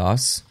the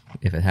playoffs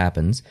if it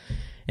happens,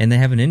 and they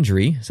have an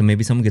injury. So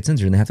maybe someone gets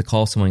injured, and they have to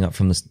call someone up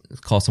from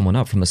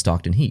the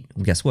Stockton Heat.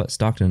 Well, guess what?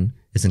 Stockton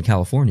is in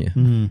California,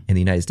 in the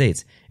United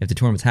States. If the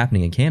tournament's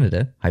happening in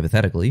Canada,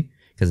 hypothetically,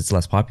 because it's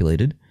less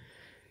populated,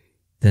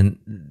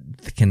 then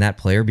can that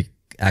player be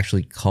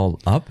actually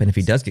called up? And if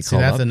he does get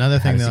called that's up, another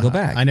thing to go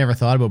back. I never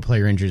thought about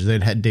player injuries. They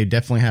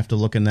definitely have to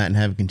look in that and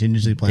have a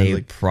contingency plan.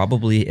 They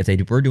probably, if they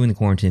were doing the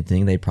quarantine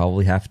thing, they'd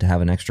probably have to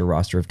have an extra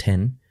roster of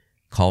 10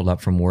 called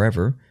up from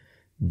wherever,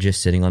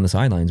 just sitting on the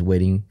sidelines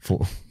waiting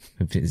for,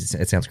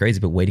 it sounds crazy,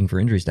 but waiting for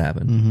injuries to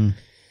happen.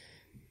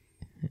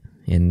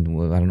 And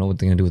I don't know what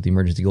they're going to do with the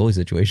emergency goalie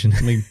situation.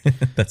 I mean,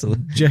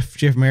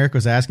 Jeff Merrick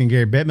was asking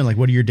Gary Bettman, like,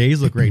 what do your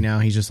days look like now?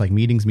 He's just like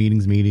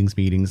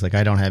meetings. Like,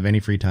 I don't have any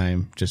free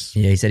time.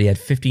 Yeah, he said he had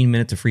 15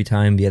 minutes of free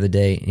time the other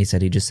day. And he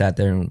said he just sat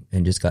there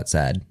and just got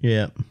sad.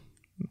 Yeah.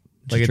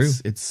 Like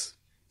it's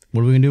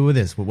what are we going to do with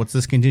this? What's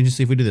this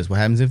contingency if we do this? What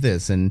happens if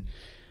this? And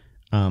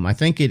I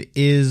think it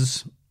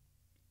is,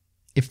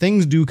 if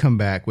things do come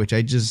back, which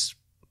I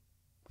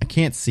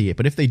can't see it,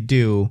 but if they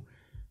do,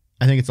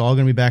 I think it's all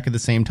going to be back at the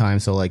same time.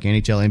 So like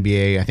NHL,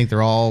 NBA, I think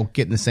they're all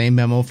getting the same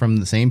memo from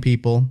the same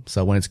people.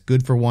 So when it's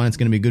good for one, it's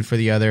going to be good for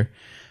the other.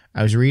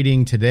 I was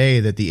reading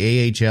today that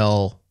the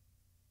AHL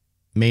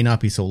may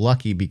not be so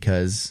lucky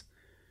because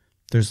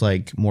there's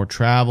like more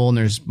travel and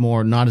there's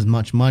not as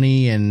much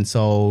money. And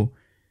so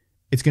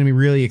it's going to be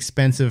really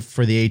expensive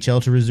for the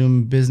AHL to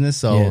resume business.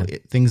 So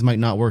things might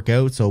not work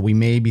out. So we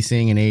may be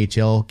seeing an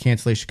AHL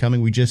cancellation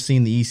coming. We just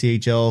seen the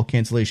ECHL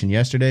cancellation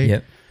yesterday.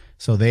 Yep.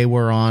 So they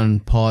were on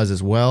pause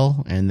as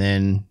well. And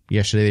then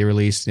yesterday they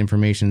released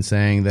information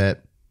saying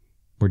that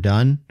we're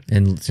done.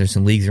 And there's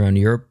some leagues around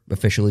Europe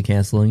officially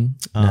canceling.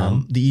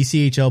 The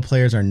ECHL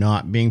players are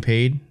not being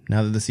paid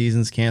now that the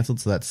season's canceled.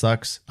 So that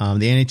sucks. The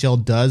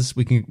NHL does.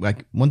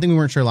 One thing we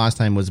weren't sure last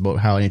time was about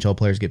how NHL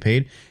players get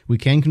paid. We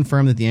can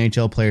confirm that the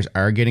NHL players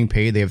are getting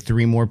paid. They have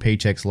 3 more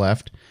paychecks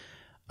left.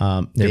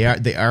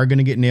 They are going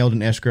to get nailed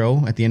in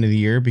escrow at the end of the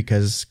year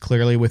because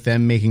clearly with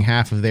them making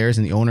half of theirs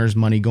and the owner's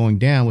money going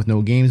down with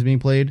no games being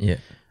played,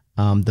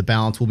 the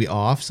balance will be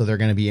off. So they're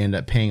going to end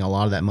up paying a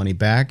lot of that money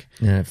back.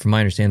 From my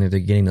understanding,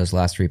 they're getting those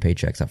last 3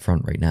 paychecks up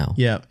front right now.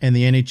 Yeah. And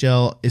the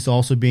NHL is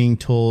also being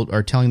told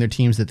or telling their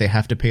teams that they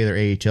have to pay their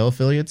AHL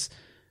affiliates.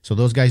 So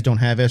those guys don't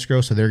have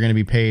escrow. So they're going to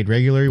be paid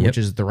regularly, which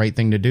is the right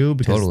thing to do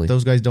because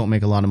those guys don't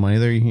make a lot of money.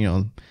 They're,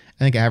 I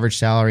think average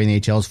salary in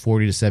the AHL is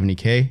 40 to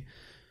 70K.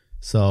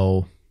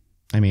 So,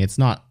 I mean, it's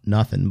not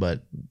nothing,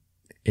 but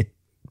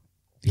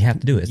you have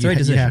to do it. It's the right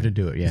decision. You have to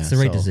do it, yeah. It's the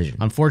right decision.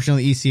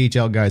 Unfortunately,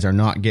 ECHL guys are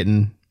not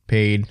getting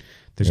paid.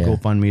 There's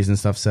GoFundMes and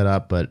stuff set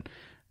up, but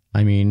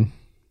I mean,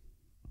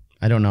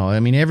 I don't know. I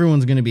mean,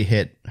 everyone's going to be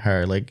hit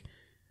hard. Like,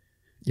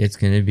 it's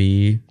going to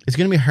be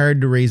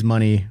hard to raise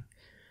money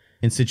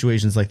in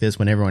situations like this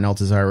when everyone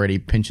else is already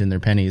pinching their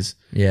pennies.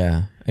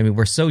 Yeah. I mean,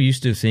 we're so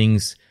used to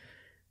things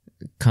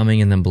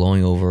coming and then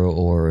blowing over,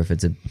 or if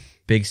it's a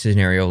big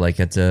scenario, like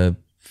it's a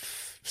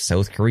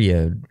South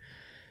Korea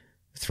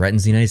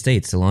threatens the United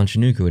States to launch a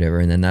nuke or whatever,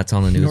 and then that's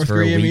on the news North for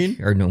Korea, a week.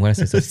 Or no, what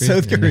did I say?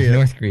 South Korea.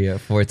 North Korea.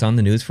 It's on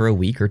the news for a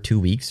week or 2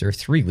 weeks or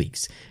 3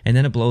 weeks, and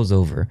then it blows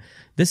over.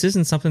 This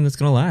isn't something that's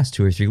going to last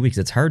 2 or 3 weeks.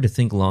 It's hard to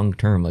think long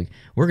term. Like,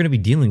 we're going to be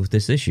dealing with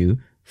this issue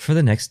for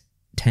the next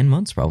 10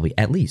 months, probably,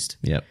 at least.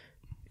 Yep.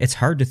 It's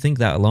hard to think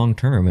that long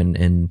term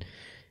and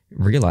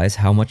realize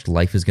how much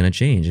life is going to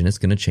change, and it's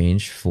going to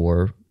change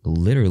for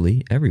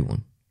literally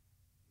everyone.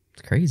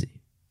 It's crazy.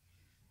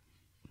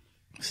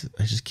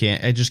 I just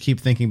can't. I just keep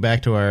thinking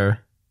back to our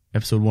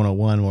episode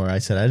 101 where I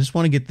said, I just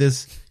want to get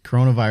this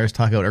coronavirus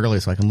talk out early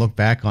so I can look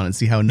back on it and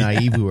see how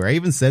naive we were. I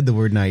even said the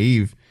word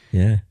naive.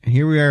 Yeah. And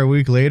here we are a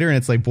week later and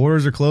it's like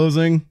borders are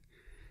closing.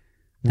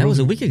 That was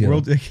a week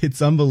ago.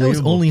 It's unbelievable.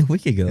 That was only a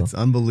week ago. It's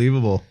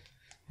unbelievable.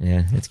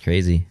 Yeah, it's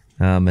crazy.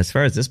 As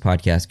far as this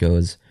podcast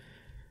goes,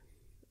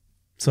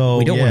 so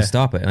we don't want to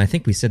stop it. And I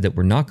think we said that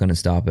we're not going to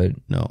stop it.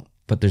 No.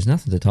 But there's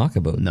nothing to talk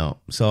about. No.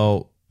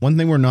 So one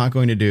thing we're not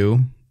going to do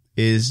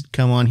is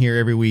come on here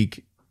every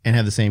week and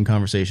have the same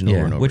conversation over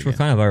and over which again. we're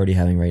kind of already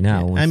having right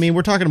now. Yeah. I mean,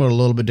 we're talking about a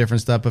little bit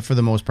different stuff, but for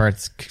the most part,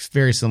 it's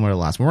very similar to the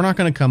last one. We're not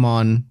going to come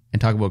on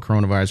and talk about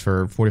coronavirus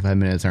for 45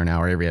 minutes or an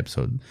hour every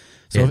episode.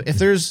 So if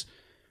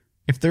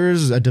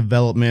there's a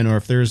development or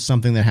if there's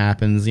something that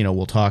happens,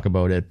 we'll talk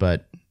about it.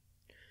 But,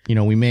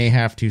 we may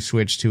have to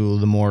switch to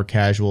the more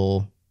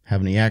casual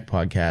Having a Yak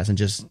podcast and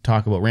just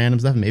talk about random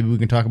stuff. Maybe we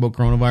can talk about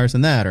coronavirus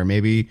and that, or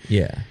maybe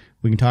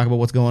we can talk about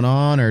what's going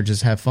on or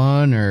just have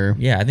fun or...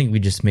 Yeah, I think we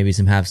just maybe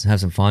have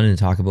some fun and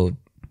talk about...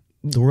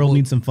 The world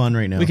needs some fun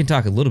right now. We can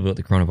talk a little bit about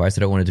the coronavirus.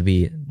 I don't want it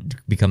to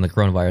become the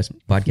coronavirus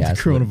podcast.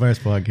 The coronavirus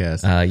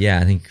podcast. Yeah,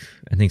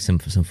 I think some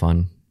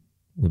fun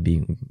would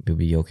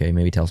be okay.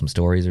 Maybe tell some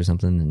stories or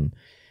something, and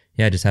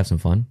yeah, just have some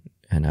fun.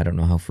 And I don't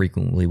know how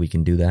frequently we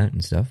can do that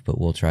and stuff,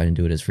 but we'll try and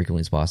do it as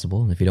frequently as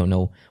possible. And if you don't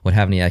know what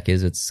Having a Yak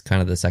is, it's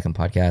kind of the second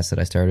podcast that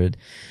I started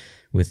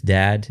with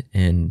Dad,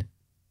 and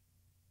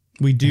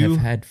we do have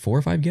had 4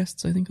 or 5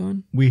 guests, I think,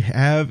 on. We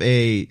have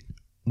a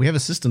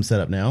system set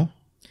up now.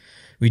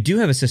 We do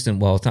have a system.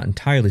 Well, it's not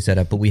entirely set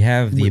up, but we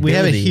have the ability. We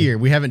have it here.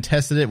 We haven't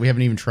tested it. We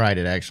haven't even tried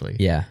it, actually.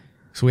 Yeah.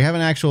 So we have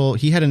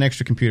he had an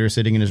extra computer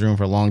sitting in his room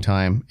for a long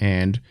time.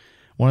 And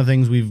one of the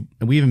things we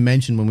even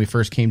mentioned when we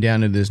first came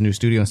down to this new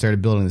studio and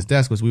started building this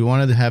desk was we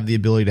wanted to have the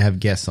ability to have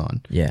guests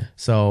on. Yeah.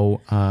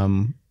 So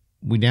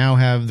we now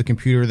have the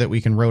computer that we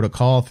can route a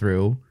call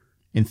through,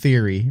 in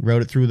theory,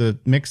 route it through the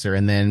mixer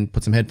and then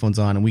put some headphones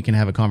on and we can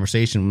have a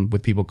conversation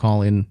with people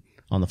call in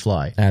on the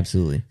fly.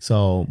 Absolutely.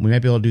 So we might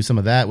be able to do some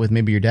of that with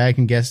maybe your dad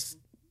can guest.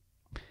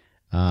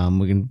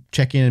 We can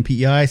check in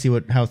PEI,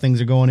 see how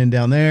things are going in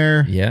down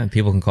there. Yeah, and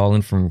people can call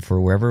in for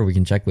wherever. We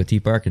can check with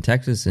T-Park in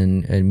Texas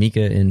and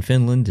Mika in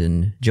Finland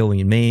and Joey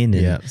in Maine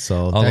and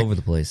all over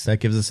the place. That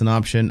gives us an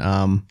option.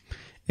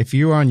 If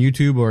you're on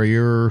YouTube or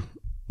you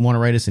want to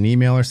write us an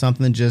email or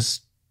something,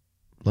 just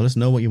let us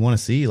know what you want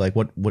to see. Like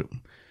let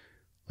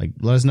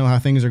us know how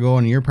things are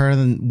going in your part of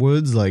the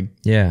woods.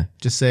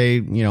 Just say,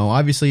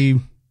 obviously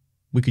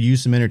we could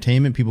use some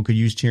entertainment. People could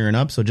use cheering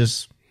up. So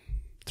just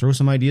throw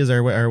some ideas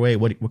our way.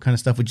 What kind of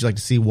stuff would you like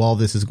to see while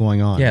this is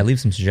going on? Yeah, leave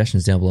some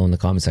suggestions down below in the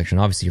comment section.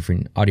 Obviously, if you're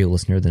an audio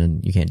listener,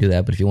 then you can't do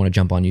that. But if you want to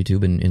jump on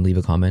YouTube and leave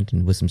a comment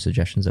and with some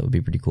suggestions, that would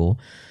be pretty cool.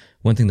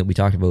 One thing that we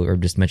talked about or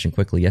just mentioned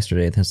quickly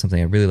yesterday, I think something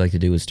I'd really like to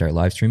do is start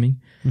live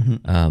streaming.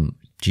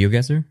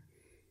 GeoGuessr.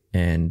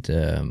 And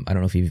I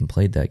don't know if you've even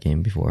played that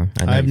game before.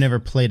 I've never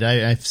played.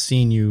 I've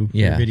seen your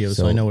videos,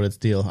 so I know what it's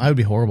deal. I would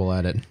be horrible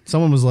at it.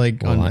 Someone was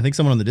like, I think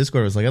someone on the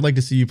Discord was like, I'd like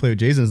to see you play with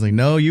Jason. It's like,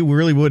 no, you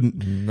really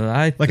wouldn't.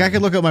 I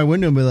could look out my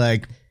window and be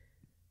like,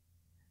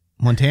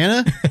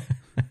 Montana?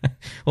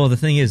 Well, the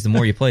thing is, the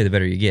more you play, the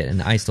better you get,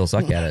 and I still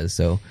suck at it.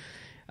 So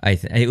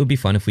it would be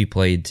fun if we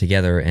played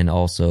together, and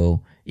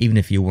also, even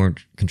if you weren't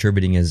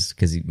contributing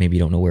because maybe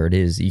you don't know where it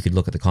is, you could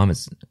look at the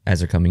comments as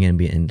they're coming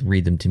in and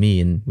read them to me,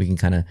 and we can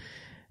kind of,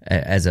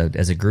 as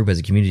a group, as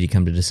a community,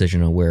 come to a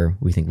decision on where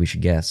we think we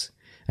should guess.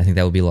 I think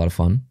that would be a lot of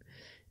fun.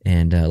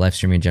 And live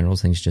streaming in general, I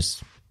think is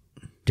just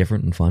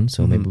different and fun.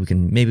 So maybe we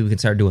can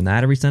start doing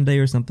that every Sunday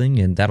or something,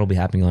 and that'll be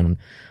happening on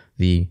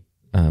the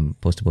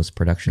Post to Post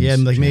Productions. Yeah,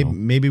 and channel.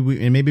 maybe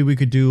we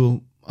could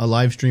do a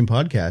live stream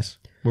podcast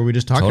where we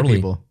just talk to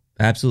people.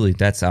 Absolutely,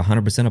 that's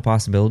 100% a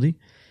possibility.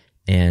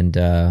 And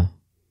that's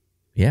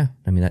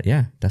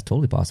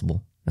totally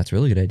possible. That's a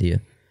really good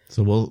idea.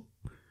 So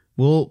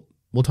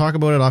we'll talk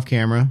about it off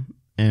camera,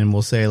 and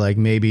we'll say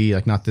maybe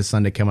not this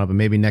Sunday coming up, but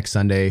maybe next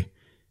Sunday,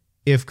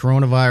 if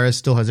coronavirus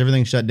still has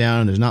everything shut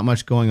down and there's not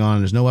much going on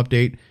and there's no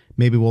update,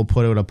 maybe we'll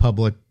put out a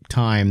public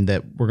time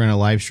that we're going to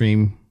live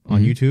stream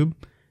on YouTube,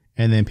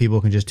 and then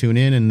people can just tune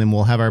in, and then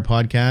we'll have our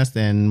podcast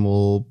and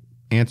we'll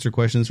answer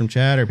questions from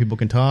chat, or people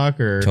can talk,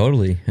 or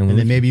totally. And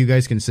then maybe you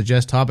guys can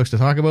suggest topics to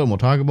talk about, and we'll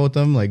talk about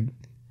them. We'll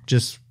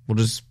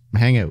just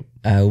hang out.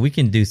 We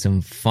can do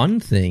some fun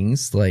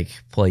things like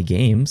play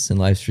games and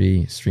live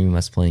stream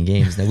us playing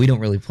games. Now, we don't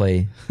really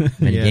play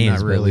many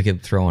games, but we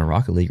could throw on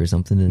Rocket League or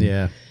something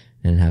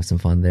and have some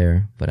fun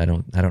there. But I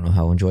don't know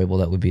how enjoyable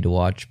that would be to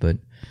watch. But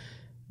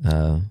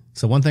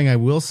so one thing I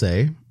will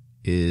say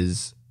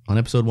is on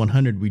episode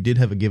 100, we did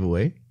have a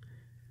giveaway.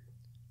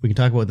 We can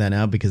talk about that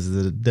now because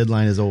the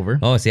deadline is over.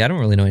 Oh, see, I don't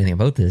really know anything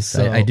about this.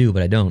 So- I do,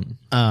 but I don't.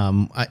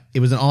 It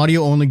was an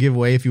audio only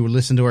giveaway. If you would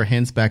listen to our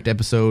hints back to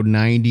episode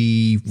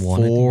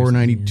 94,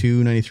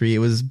 92, 93, it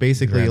was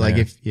basically Right like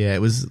there.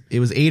 it was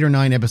 8 or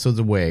 9 episodes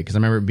away because I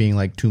remember it being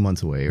like 2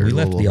 months away. Or We a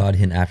left little- the odd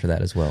hint after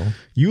that as well.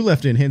 You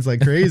left in hints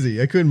like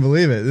crazy. I couldn't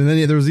believe it. And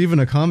then there was even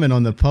a comment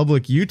on the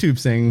public YouTube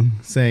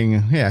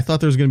saying, "Hey, I thought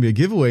there was going to be a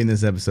giveaway in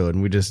this episode,"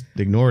 and we just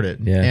ignored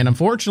it. Yeah. And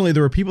unfortunately,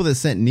 there were people that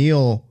sent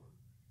Neil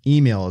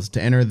emails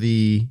to enter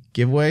the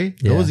giveaway.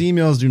 Yeah. Those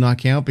emails do not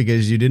count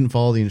because you didn't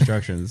follow the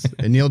instructions.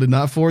 And Neil did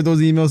not forward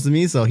those emails to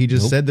me, so he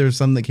just said there's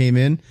some that came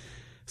in.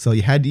 So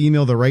you had to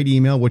email the right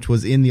email, which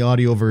was in the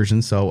audio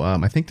version. So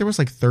I think there was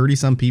like 30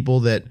 some people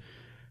that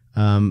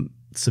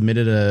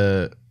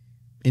submitted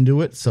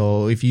into it.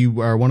 So if you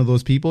are one of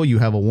those people, you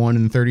have a 1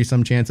 in 30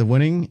 some chance of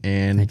winning.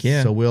 And Heck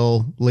yeah.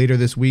 so later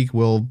this week,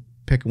 we'll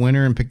pick a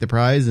winner and pick the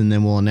prize, and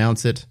then we'll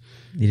announce it.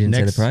 You didn't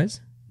say Next- the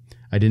prize?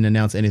 I didn't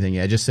announce anything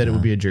yet. I just said it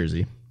would be a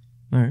jersey.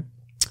 All right.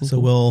 So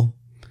we'll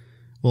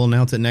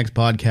announce it next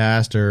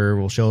podcast, or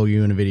we'll show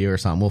you in a video or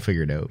something. We'll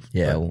figure it out.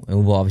 Yeah, But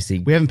we'll obviously.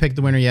 we haven't picked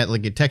the winner yet.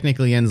 Like, it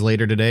technically ends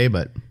later today,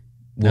 but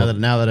now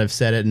that I've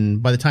said it,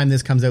 and by the time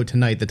this comes out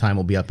tonight, the time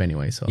will be up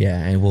anyway. So Yeah,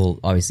 and we'll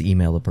obviously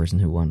email the person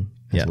who won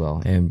as Yeah.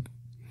 well. And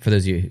for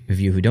those of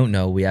you who don't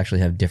know, we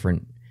actually have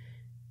different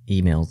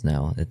emails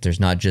now. That there's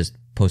not just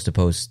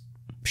post-to-post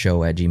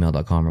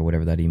show@gmail.com or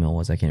whatever that email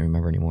was. I can't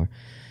remember anymore.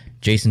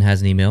 Jason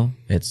has an email.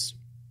 It's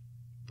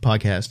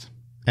podcast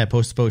at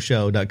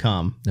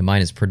posttoppostshow.com. and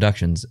mine is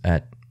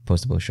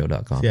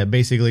productions@posttoppostshow.com. Yeah,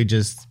 basically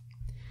just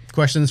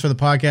questions for the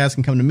podcast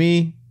can come to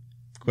me.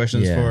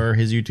 Questions Yeah. for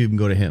his YouTube can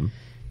go to him.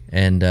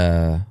 And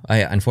I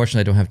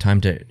unfortunately I don't have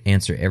time to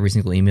answer every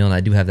single email, and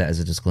I do have that as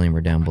a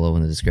disclaimer down below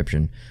in the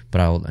description.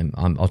 But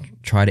I'll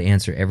try to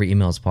answer every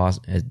email as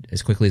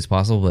quickly as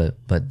possible.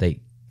 But they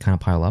kind of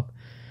pile up.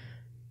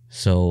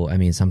 So I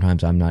mean,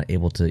 sometimes I'm not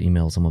able to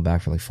email someone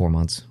back for like 4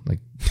 months.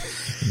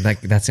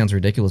 Like that sounds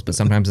ridiculous, but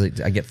sometimes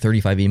I get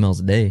 35 emails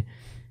a day,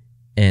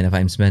 and if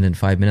I'm spending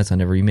 5 minutes on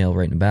every email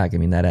writing back, I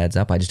mean that adds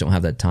up. I just don't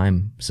have that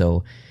time.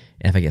 So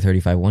if I get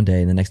 35 one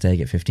day and the next day I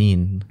get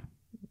 15.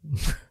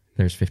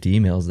 There's 50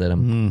 emails that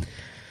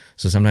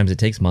so sometimes it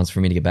takes months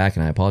for me to get back,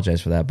 and I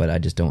apologize for that, but I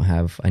just don't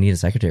have, I need a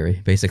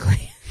secretary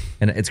basically.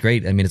 And it's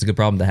great. I mean, it's a good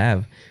problem to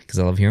have because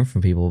I love hearing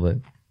from people, but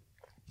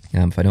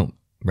if I don't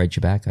write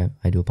you back,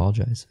 I do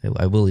apologize.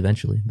 I will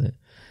eventually, but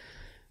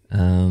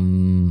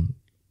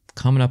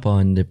coming up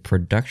on the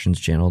productions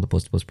channel, the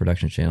post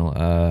productions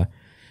channel,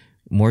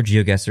 more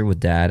GeoGuessr with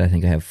Dad. I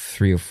think I have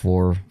 3 or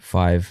 4,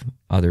 5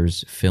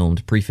 others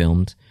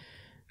pre-filmed.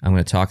 I'm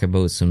going to talk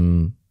about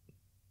some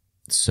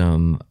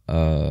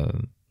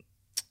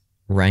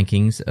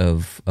rankings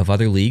of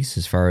other leagues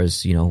as far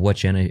as, you know,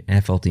 which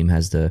NFL team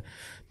has the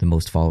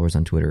most followers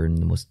on Twitter and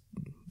the most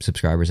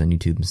subscribers on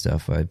YouTube and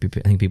stuff. I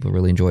think people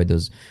really enjoyed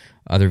those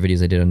other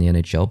videos I did on the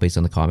NHL based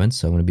on the comments.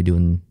 So I'm going to be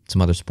doing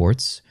some other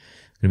sports.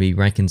 I'm going to be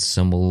ranking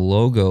some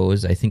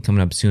logos, I think,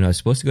 coming up soon. I was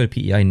supposed to go to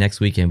PEI next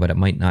weekend, but it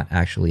might not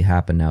actually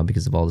happen now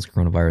because of all this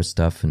coronavirus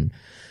stuff. And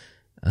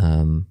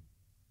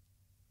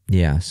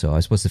yeah, so I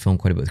was supposed to film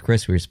quite a bit with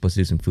Chris. We were supposed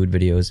to do some food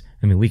videos.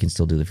 I mean, we can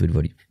still do the food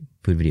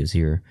videos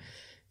here.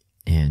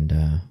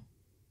 And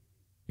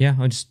yeah,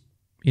 I'll just,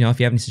 you know, if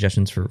you have any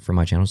suggestions for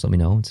my channel, just let me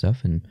know and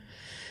stuff. And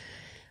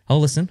I'll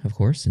listen, of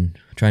course, and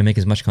try and make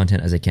as much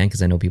content as I can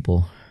because I know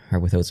people are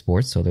without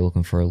sports, so they're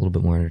looking for a little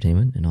bit more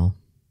entertainment, and I'll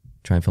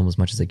try and film as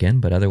much as I can.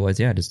 But otherwise,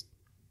 yeah, just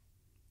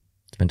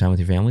spend time with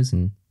your families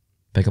and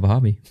pick up a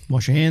hobby.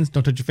 Wash your hands,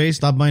 don't touch your face,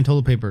 stop buying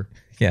toilet paper.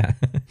 Yeah.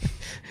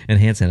 And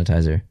hand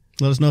sanitizer.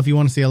 Let us know if you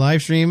want to see a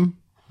live stream.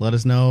 Let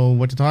us know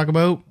what to talk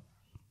about.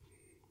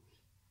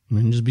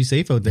 And just be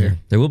safe out there.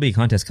 There will be a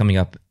contest coming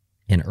up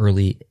in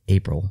early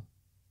April,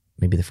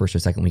 maybe the first or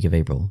second week of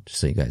April, just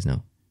so you guys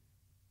know.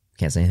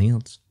 Can't say anything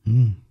else.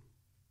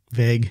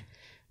 Vague.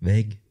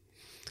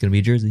 It's going to be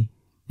a jersey.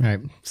 All right.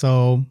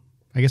 So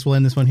I guess we'll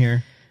end this one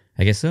here.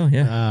 I guess so,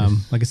 yeah.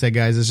 Like I said,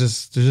 guys,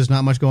 there's just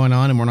not much going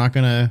on, and we're not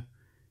going to,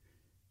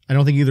 I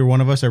don't think either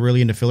one of us are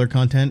really into filler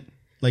content.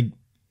 Like,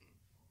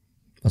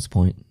 What's the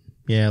point?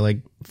 yeah, like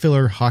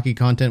filler hockey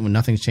content when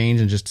nothing's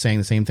changed and just saying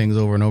the same things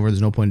over and over.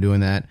 There's no point in doing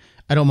that.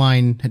 I don't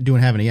mind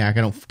having a yak.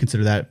 I don't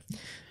consider that.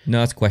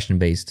 No, it's question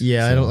based.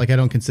 Yeah, so I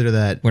don't consider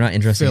that. We're not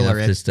interested filler.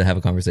 enough just to have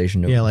a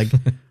conversation. Yeah, like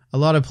a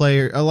lot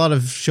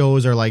of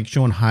shows are like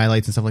showing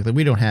highlights and stuff like that.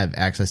 We don't have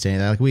access to any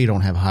of that. Like, we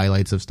don't have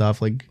highlights of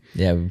stuff. Like,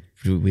 yeah,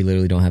 we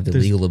literally don't have the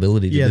legal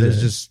ability to do there's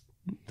that. just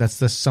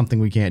that's something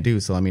we can't do.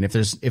 So I mean, if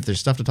there's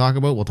stuff to talk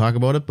about, we'll talk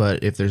about it.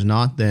 But if there's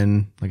not,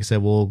 then like I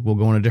said, we'll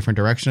go in a different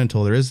direction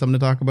until there is something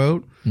to talk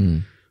about.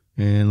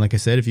 And like I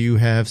said, if you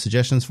have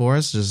suggestions for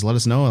us, just let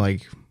us know.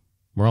 Like,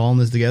 we're all in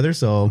this together.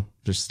 So if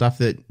there's stuff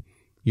that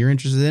you're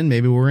interested in,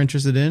 maybe we're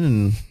interested in,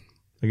 and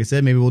like I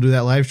said, maybe we'll do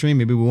that live stream.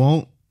 Maybe we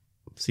won't.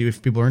 See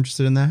if people are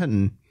interested in that.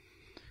 And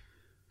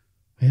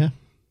yeah,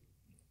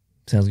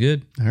 Sounds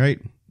good. all right,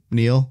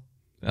 Neil.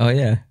 Oh,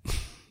 yeah.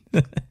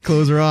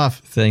 Close her off.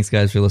 Thanks,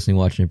 guys, for listening,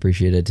 watching.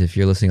 Appreciate it. If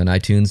you're listening on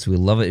iTunes, we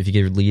love it. If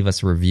you could leave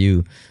us a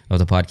review of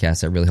the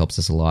podcast, that really helps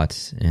us a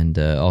lot. And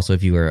also,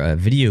 if you are a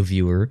video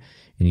viewer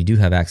and you do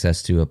have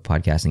access to a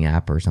podcasting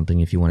app or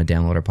something, if you want to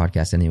download our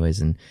podcast anyways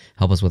and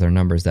help us with our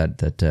numbers, that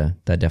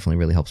definitely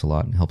really helps a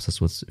lot and helps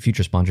us with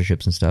future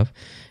sponsorships and stuff.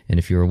 And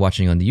if you're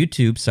watching on the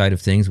YouTube side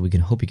of things, we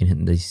can hope you can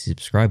hit the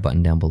subscribe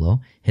button down below,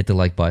 hit the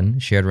like button,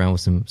 share it around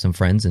with some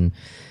friends, and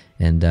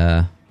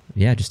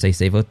yeah, just stay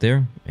safe out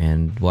there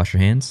and wash your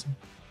hands.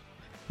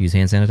 Use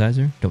hand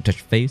sanitizer. Don't touch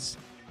your face.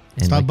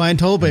 And stop buying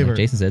toilet paper. Like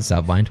Jason said,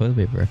 stop buying toilet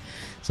paper.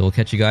 So we'll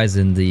catch you guys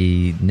in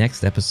the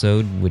next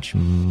episode, which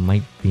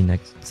might be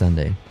next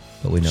Sunday,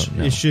 but we don't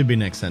know. It should be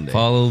next Sunday.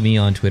 Follow me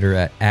on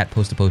Twitter at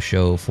Post to Post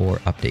Show for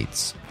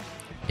updates,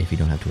 if you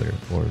don't have Twitter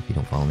or if you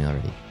don't follow me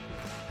already.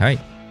 All right.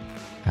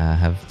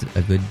 Have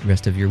a good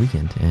rest of your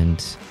weekend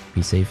and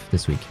be safe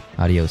this week.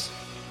 Adios.